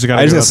 we just got.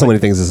 I just got so many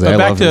things to say. I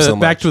Back love to him so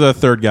back much. to the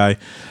third guy.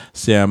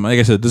 Sam. Like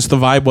I said, the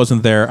vibe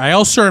wasn't there. I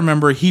also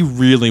remember he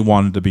really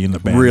wanted to be in the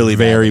band. Really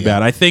very badly, yeah.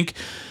 bad. I think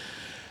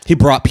He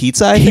brought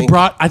pizza. I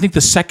think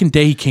the second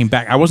day he came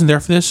back, I wasn't there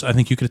for this. I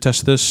think you could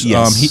attest to this.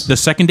 Yes. The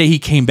second day he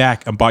came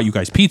back and bought you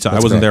guys pizza, I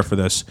wasn't correct. there for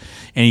this.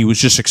 And he was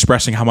just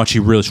expressing how much he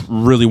really,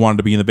 really wanted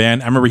to be in the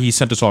band. I remember he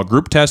sent us all a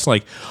group test.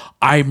 Like,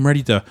 I'm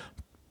ready to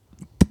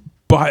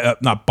buy,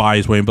 not buy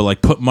his way, but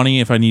like put money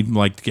if I need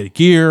like to get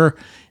gear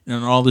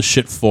and all this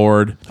shit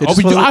forward.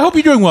 I hope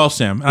you're doing well,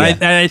 Sam.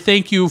 And I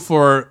thank you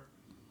for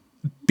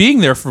being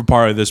there for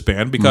part of this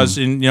band because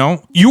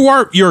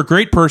you're a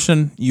great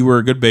person. You were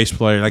a good bass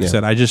player. Like I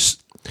said, it's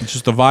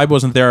just the vibe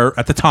wasn't there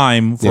at the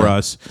time for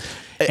us.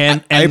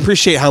 And I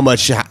appreciate how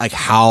much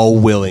how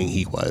willing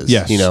he was.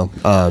 Yes.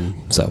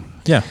 So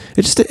yeah,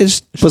 it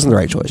just wasn't the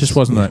right choice. just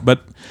wasn't right.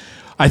 But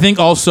I think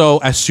also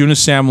as soon as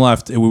Sam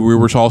left, we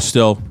were all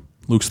still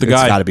Luke's the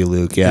guy. It's got to be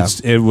Luke. Yeah.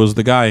 It was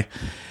the guy.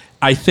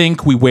 I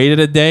think we waited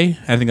a day.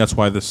 I think that's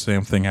why the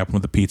same thing happened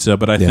with the pizza.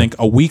 But I think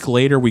a week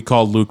later we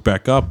called Luke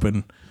back up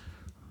and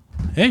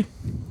hey,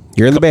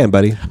 You're in the band,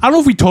 buddy. I don't know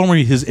if we told him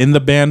he's in the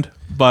band,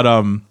 but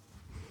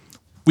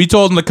we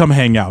told him to come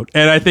hang out,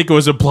 and I think it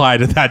was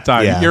implied at that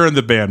time. Yeah. You're in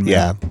the band, man.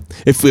 Yeah.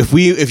 If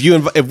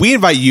we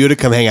invite you to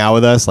come hang out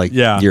with us,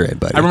 you're in,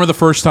 buddy. I remember the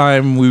first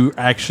time we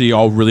actually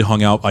all really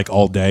hung out like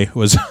all day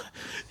was.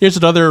 Here's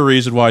another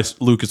reason why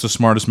Luke is the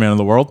smartest man in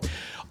the world.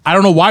 I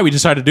don't know why we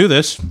decided to do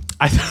this.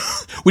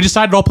 We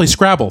decided to all play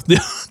Scrabble. Do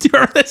you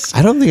remember this?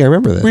 I don't think I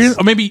remember this.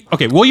 Or maybe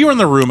okay. Well, you were in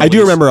the room. I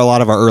do remember a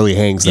lot of our early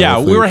hangs. Yeah,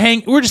 with we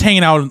Luke. were just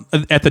hanging out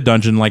at the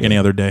dungeon like any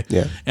other day.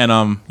 Yeah.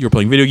 And you were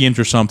playing video games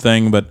or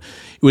something, but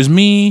it was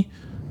me.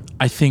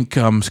 I think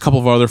a couple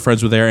of our other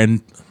friends were there,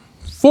 and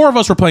 4 of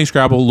us were playing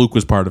Scrabble. Luke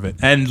was part of it,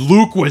 and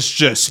Luke was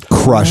just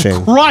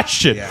Crushing,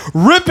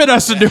 ripping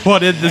us into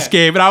one in this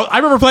game. And I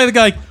remember playing the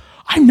guy like,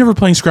 I'm never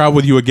playing Scrabble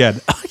with you again.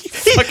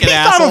 Fucking he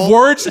thought asshole. of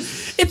words.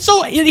 It's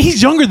so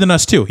he's younger than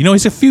us too.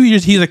 He's a few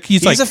years. He's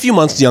like a few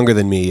months younger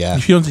than me. Yeah.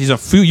 he's a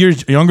few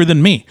years younger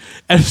than me,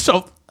 and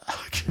so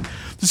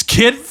this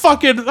kid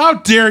fucking how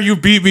dare you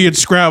beat me in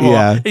Scrabble?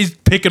 Yeah. He's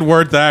picking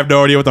words that I have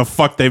no idea what the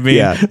fuck they mean.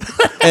 Yeah.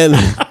 And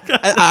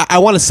I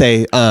want to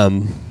say,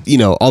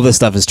 all this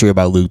stuff is true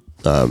about Luke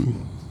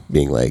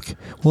being like,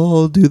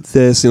 well, do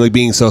this, and like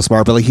being so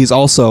smart, but like he's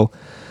also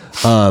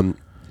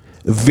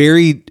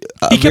very.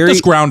 He kept us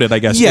grounded, I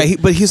guess. Yeah,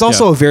 but he's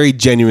also a very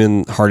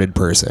genuine-hearted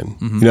person.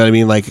 Mm-hmm. You know what I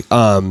mean? Like,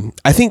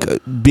 I think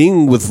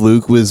being with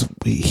Luke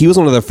he was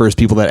one of the first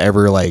people that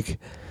ever like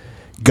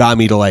got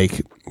me to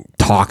like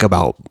talk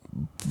about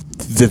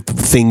the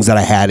things that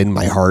I had in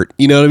my heart.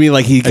 You know what I mean?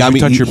 Like he got me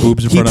touch your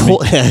boobs in front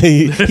of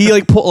me. He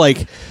like pulled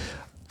like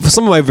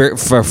some of my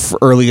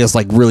earliest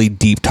like really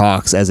deep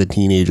talks as a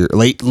teenager,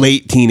 late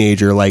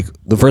teenager. Like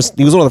he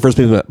was one of the first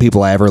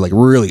people I ever like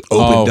really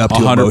opened up to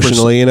 100%.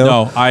 emotionally. You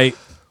know? No,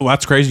 well,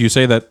 that's crazy. You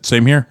say that.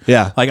 Same here.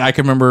 Yeah. Like I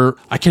can remember.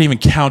 I can't even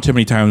count how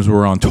many times we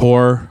were on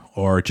tour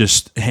or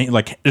just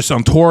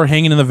on tour,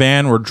 hanging in the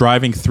van. We're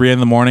driving 3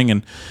 in the morning,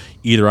 and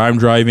either I'm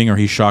driving or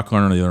he's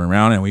shotgun or the other way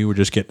around, and we would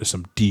just get to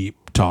some deep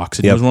talks.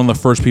 And he was one of the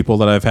first people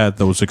that I've had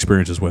those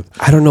experiences with.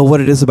 I don't know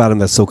what it is about him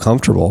that's so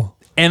comfortable.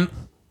 And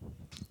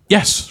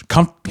yes,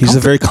 he's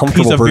a very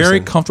comfortable He's a person. very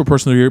comfortable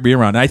person to be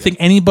around. And I think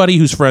anybody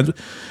who's friends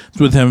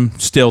with him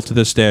still to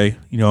this day,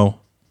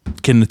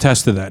 can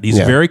attest to that. He's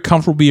very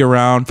comfortable to be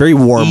around. Very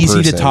warm easy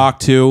person. to talk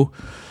to.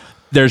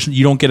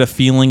 You don't get a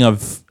feeling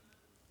of,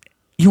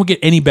 you don't get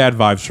any bad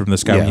vibes from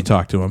this guy when you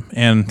talk to him.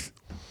 And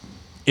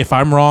if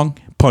I'm wrong,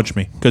 punch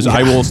me, because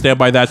I will stand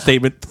by that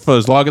statement for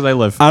as long as I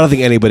live. I don't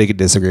think anybody could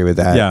disagree with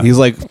that. Yeah. He's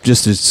like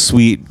just a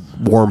sweet,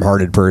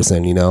 warm-hearted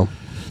person,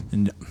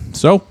 And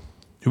so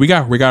we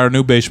got our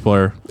new bass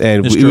player,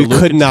 and Mr. we Luke.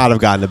 could not have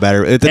gotten it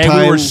better at the And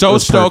time. we were so it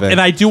was stoked. perfect. And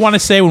I do want to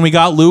say, when we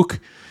got Luke,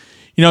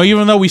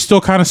 even though we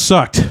still kind of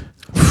sucked,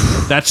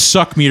 that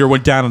suck meter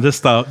went down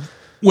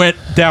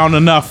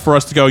enough for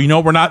us to go,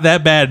 we're not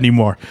that bad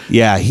anymore.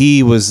 Yeah,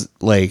 he was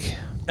like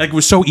It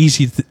was so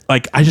easy.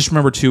 I just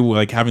remember too,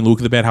 having Luke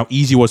in the band, how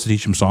easy it was to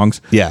teach him songs.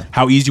 Yeah.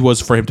 How easy it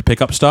was for him to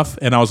pick up stuff.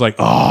 And I was like,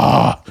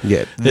 yeah,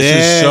 this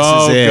is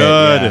so it.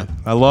 good. Yeah.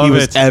 I love he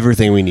was it.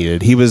 everything we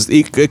needed.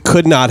 It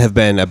could not have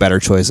been a better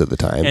choice at the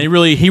time. And he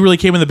really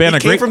came in the band.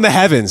 He came from the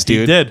heavens,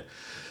 dude. He did.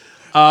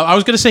 I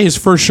was going to say his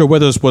first show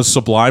with us was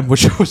Sublime,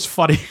 which was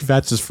funny.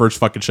 That's his first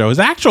fucking show. His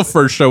actual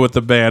first show with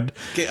the band.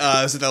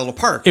 Is it that little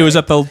park? It was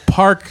at the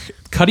park,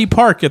 Cuddy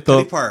Park.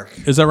 Cuddy Park.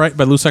 Is that right?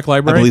 By Lusak I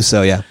Library? believe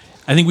so, yeah.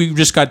 I think we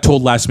just got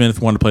told last minute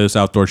we wanted to play this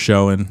outdoor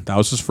show, and that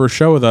was his first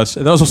show with us.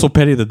 And that was also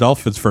Penny the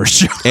Dolphin's first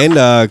show. And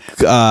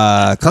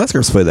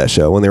Conscripts played that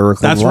show when they were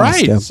recording That's Lost,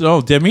 right. yeah.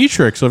 So,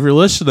 Demetrix, so if you're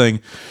listening,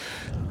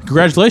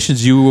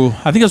 congratulations.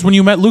 I think that's when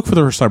you met Luke for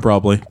the first time,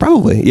 probably.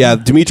 Probably. Yeah,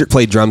 Dimitri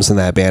played drums in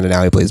that band, and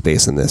now he plays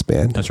bass in this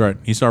band. That's right.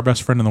 He's our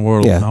best friend in the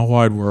world, Yeah. in the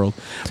wide world.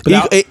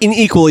 But An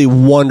equally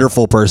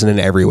wonderful person in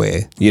every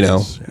way,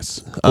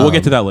 yes. But we'll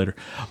get to that later.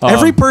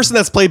 Every person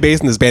that's played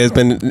bass in this band has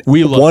been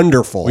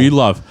wonderful. We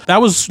love.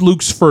 That was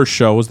Luke's first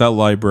show, was that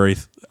library,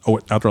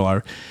 outdoor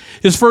library.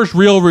 his first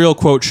real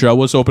quote show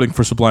was opening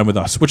for Sublime with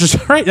us, which is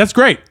great. That's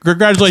great.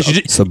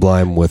 Congratulations.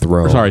 Sublime with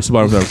Rome. Sorry,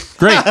 Sublime with us.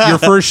 Great. Your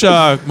first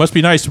must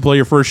be nice to play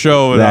your first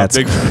show. That's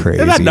Isn't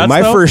crazy. that nuts,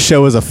 My though? first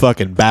show was a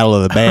fucking battle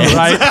of the bands.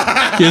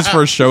 Right? His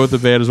first show with the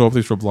band is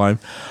opening for Sublime.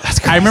 That's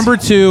crazy. I remember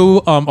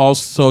too.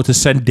 Also to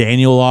send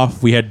Daniel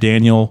off, we had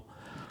Daniel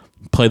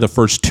play the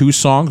first 2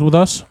 songs with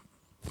us.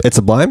 It's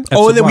Sublime?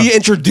 Oh, and then Sublime. we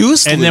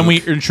introduced And Luke. then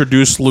we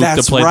introduced Luke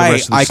That's to play right. the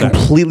rest of the I set.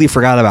 completely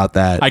forgot about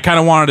that. I kind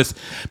of wanted to,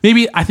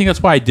 maybe I think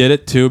that's why I did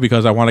it too,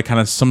 because I want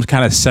to some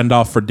kind of send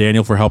off for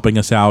Daniel for helping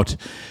us out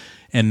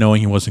and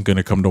knowing he wasn't going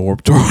to come to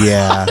Warped Tour.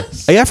 yeah.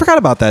 I forgot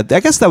about that. I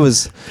guess that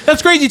was...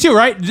 That's crazy too,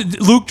 right?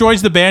 Luke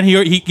joins the band.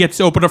 He gets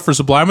opened up for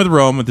Sublime with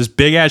Rome with this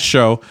big ass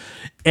show,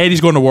 and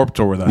he's going to Warped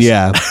Tour with us.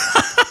 Yeah.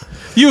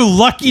 You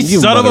lucky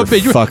son of a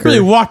bitch. You motherfucker. really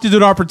walked into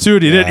an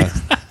opportunity, didn't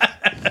you?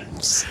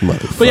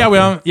 But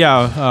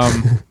yeah,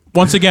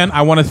 once again,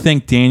 I want to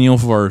thank Daniel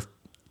for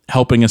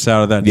helping us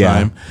out at that Yeah.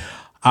 time.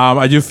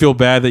 I do feel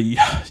bad that you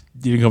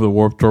didn't come to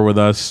Warped Tour with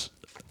us.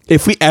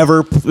 If we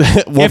ever...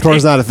 Warped Tour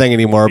is not a thing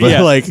anymore, but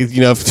Yeah. like,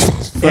 you know...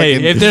 Hey,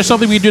 if there's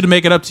something we can do to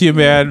make it up to you,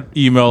 man,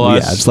 email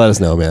us. yeah, just let us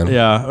know, man.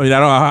 Yeah, I mean,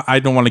 I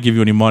don't want to give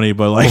you any money,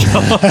 but like,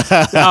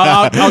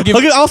 I'll give.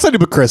 I'll send you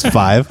a crisp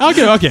 5.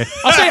 Okay.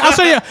 I'll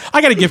say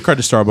I got a gift card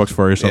to Starbucks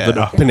for you or something.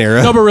 Yeah, No.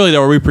 Panera. No, but really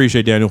though, we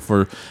appreciate Daniel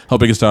for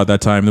helping us out at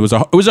that time.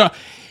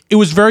 It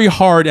was very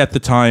hard at the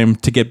time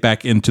to get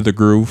back into the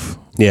groove.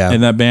 Yeah.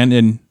 In that band,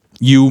 and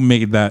you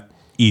made that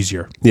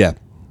easier. Yeah.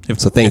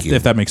 So thank you.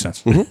 If that makes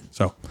sense.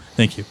 So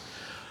thank you.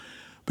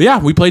 But yeah,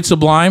 we played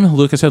Sublime.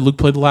 Luke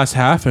played the last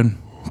half, and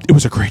it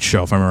was a great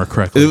show, if I remember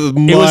correctly. It was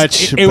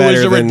much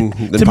better than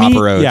to Papa me,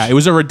 Roach. Yeah, it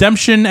was a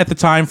redemption at the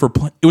time for.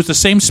 It was the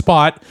same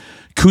spot,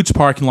 Coots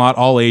parking lot,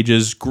 all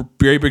ages,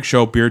 very big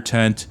show, beer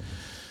tent,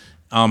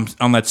 on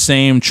that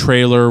same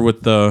trailer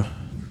with the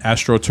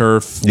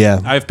AstroTurf. Yeah.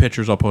 I have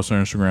pictures. I'll post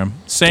on Instagram.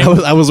 Same.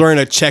 I was wearing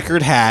a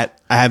checkered hat.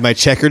 I had my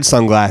checkered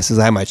sunglasses.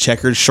 I had my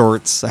checkered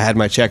shorts. I had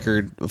my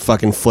checkered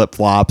fucking flip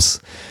flops.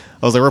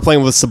 I was like, we're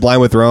playing with Sublime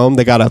with Rome.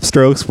 They got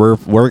upstrokes. We're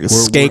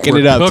skanking we're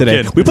it up cooking.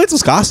 today. We played some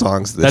ska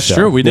songs. This That's show.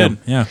 true. We did.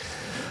 Yeah.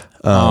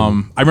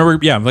 I remember.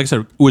 Yeah, like I said,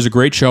 it was a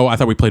great show. I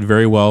thought we played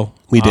very well.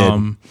 We did.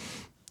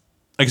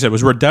 Like I said, it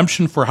was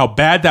redemption for how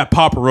bad that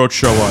Papa Roach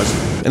show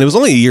was. And it was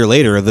only a year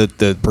later.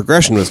 The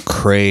progression was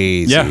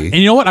crazy. Yeah, and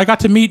you know what? I got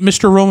to meet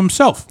Mr. Rome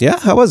himself. Yeah,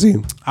 how was he?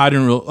 I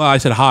didn't. I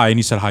said hi, and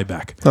he said hi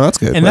back. Oh, that's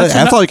good. And Well,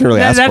 that's all you can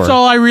really ask That's for.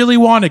 all I really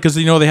wanted because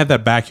they had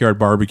that backyard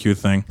barbecue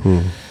thing.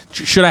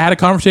 Should I had a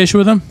conversation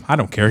with him? I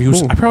don't care.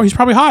 He's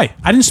probably high.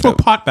 I didn't smoke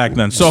pot back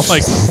then, so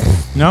like,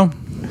 no,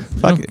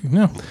 Fuck it.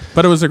 no.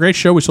 But it was a great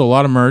show. We sold a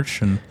lot of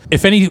merch, and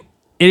if any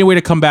way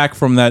to come back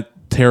from that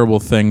terrible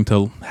thing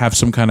to have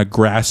some kind of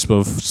grasp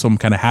of some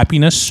kind of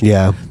happiness.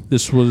 Yeah.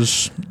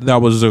 that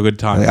was a good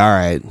time. All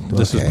right.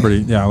 This Okay. is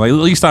pretty. Yeah, like at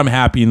least I'm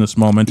happy in this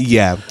moment.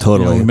 Yeah, You know,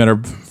 totally. we met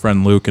our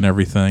friend Luke and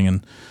everything,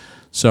 and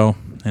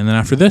then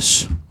after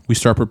this, we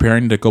start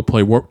preparing to go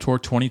play Warped Tour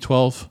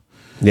 2012,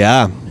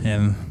 Yeah.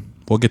 and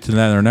we'll get to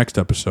that in our next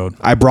episode.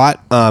 I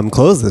brought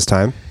clothes this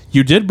time.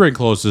 You did bring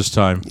clothes this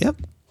time. Yep.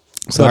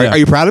 So But, yeah. are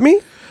you proud of me?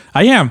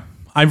 I am.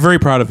 I'm very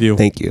proud of you.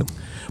 Thank you.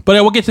 But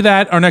we'll get to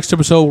that. Our next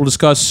episode, we'll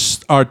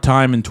discuss our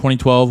time in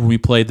 2012 when we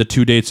played the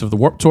 2 dates of the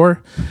Warped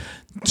Tour.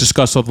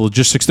 Discuss all the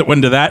logistics that went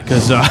into that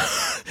because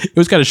it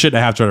was kind of shit and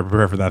a half trying to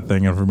prepare for that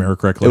thing, if I remember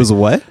correctly. It was a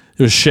what?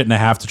 It was shit and a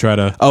half to try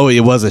to Oh, it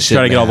was a shit.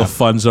 try to get all the nap.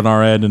 funds on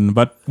our end,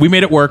 but we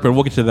made it work. But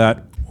we'll get to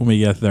that when we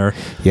get there.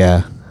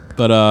 Yeah.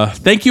 But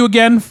thank you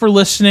again for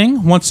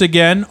listening. Once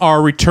again,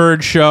 our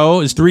return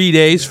show is 3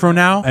 days from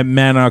now at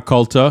Mana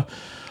Occulta,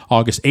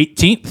 August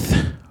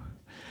 18th.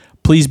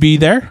 Please be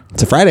there.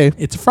 It's a Friday.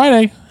 It's a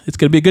Friday. It's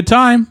going to be a good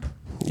time.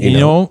 You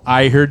know,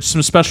 I heard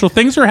some special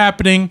things are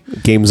happening.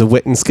 Games of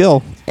wit and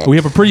skill. We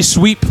have a pretty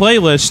sweet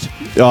playlist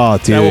Oh,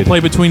 dude. that will play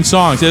between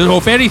songs. So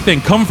if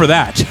anything, come for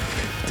that.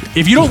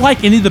 If you don't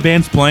like any of the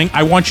bands playing,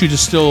 I want you to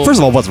still... First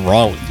of all, what's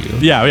wrong with you?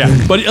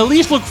 Yeah. But at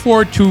least look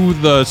forward to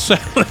the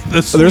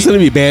There's going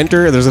to be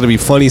banter. There's going to be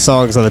funny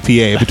songs on the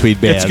PA between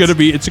bands.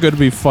 It's gonna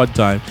be a fun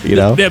time. You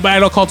know?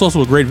 Mana Occulta's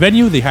also a great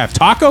venue. They have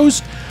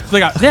tacos. They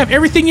have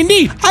everything you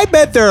need. I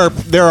bet there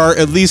are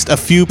at least a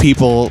few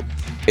people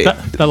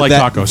That like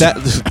tacos.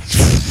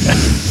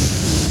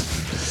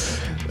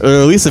 or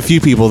at least a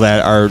few people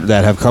that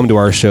have come to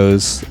our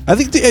shows. I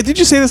think did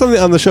you say this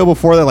on the show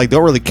before that like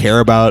don't really care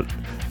about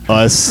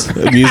us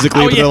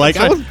musically, Oh, but yeah, they're like,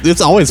 that's right. oh,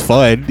 it's always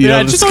fun, you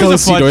know, it's just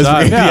just come always and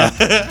a see fun Noise time.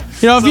 Brigade. Yeah.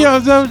 You know, if you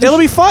have, It'll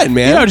be fun,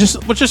 man. you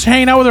know, just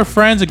hanging out with our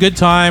friends, a good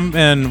time,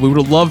 and we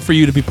would love for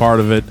you to be part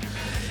of it.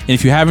 And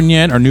if you haven't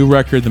yet, our new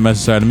record, The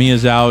Message Side of Me,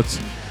 is out.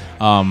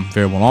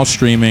 Available on all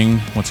streaming.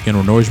 Once again,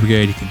 we're Noise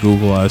Brigade. You can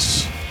Google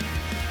us.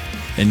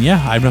 And yeah,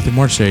 I have nothing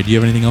more to say. Do you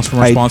have anything else from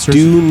our sponsors?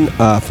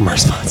 From our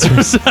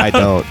sponsors. I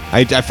don't.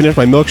 I finished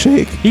my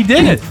milkshake. He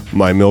did it.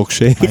 My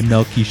milkshake. My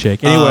milky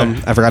shake. Anyway,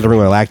 I forgot to bring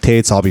my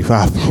lactates. I'll be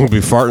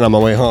farting on my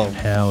way home.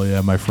 hell yeah,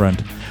 my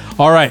friend.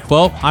 All right.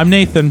 Well, I'm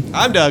Nathan.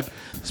 I'm Doug.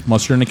 It's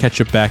Mustard and the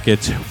Ketchup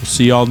Packet. We'll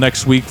see y'all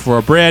next week for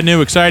a brand new,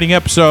 exciting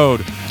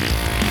episode.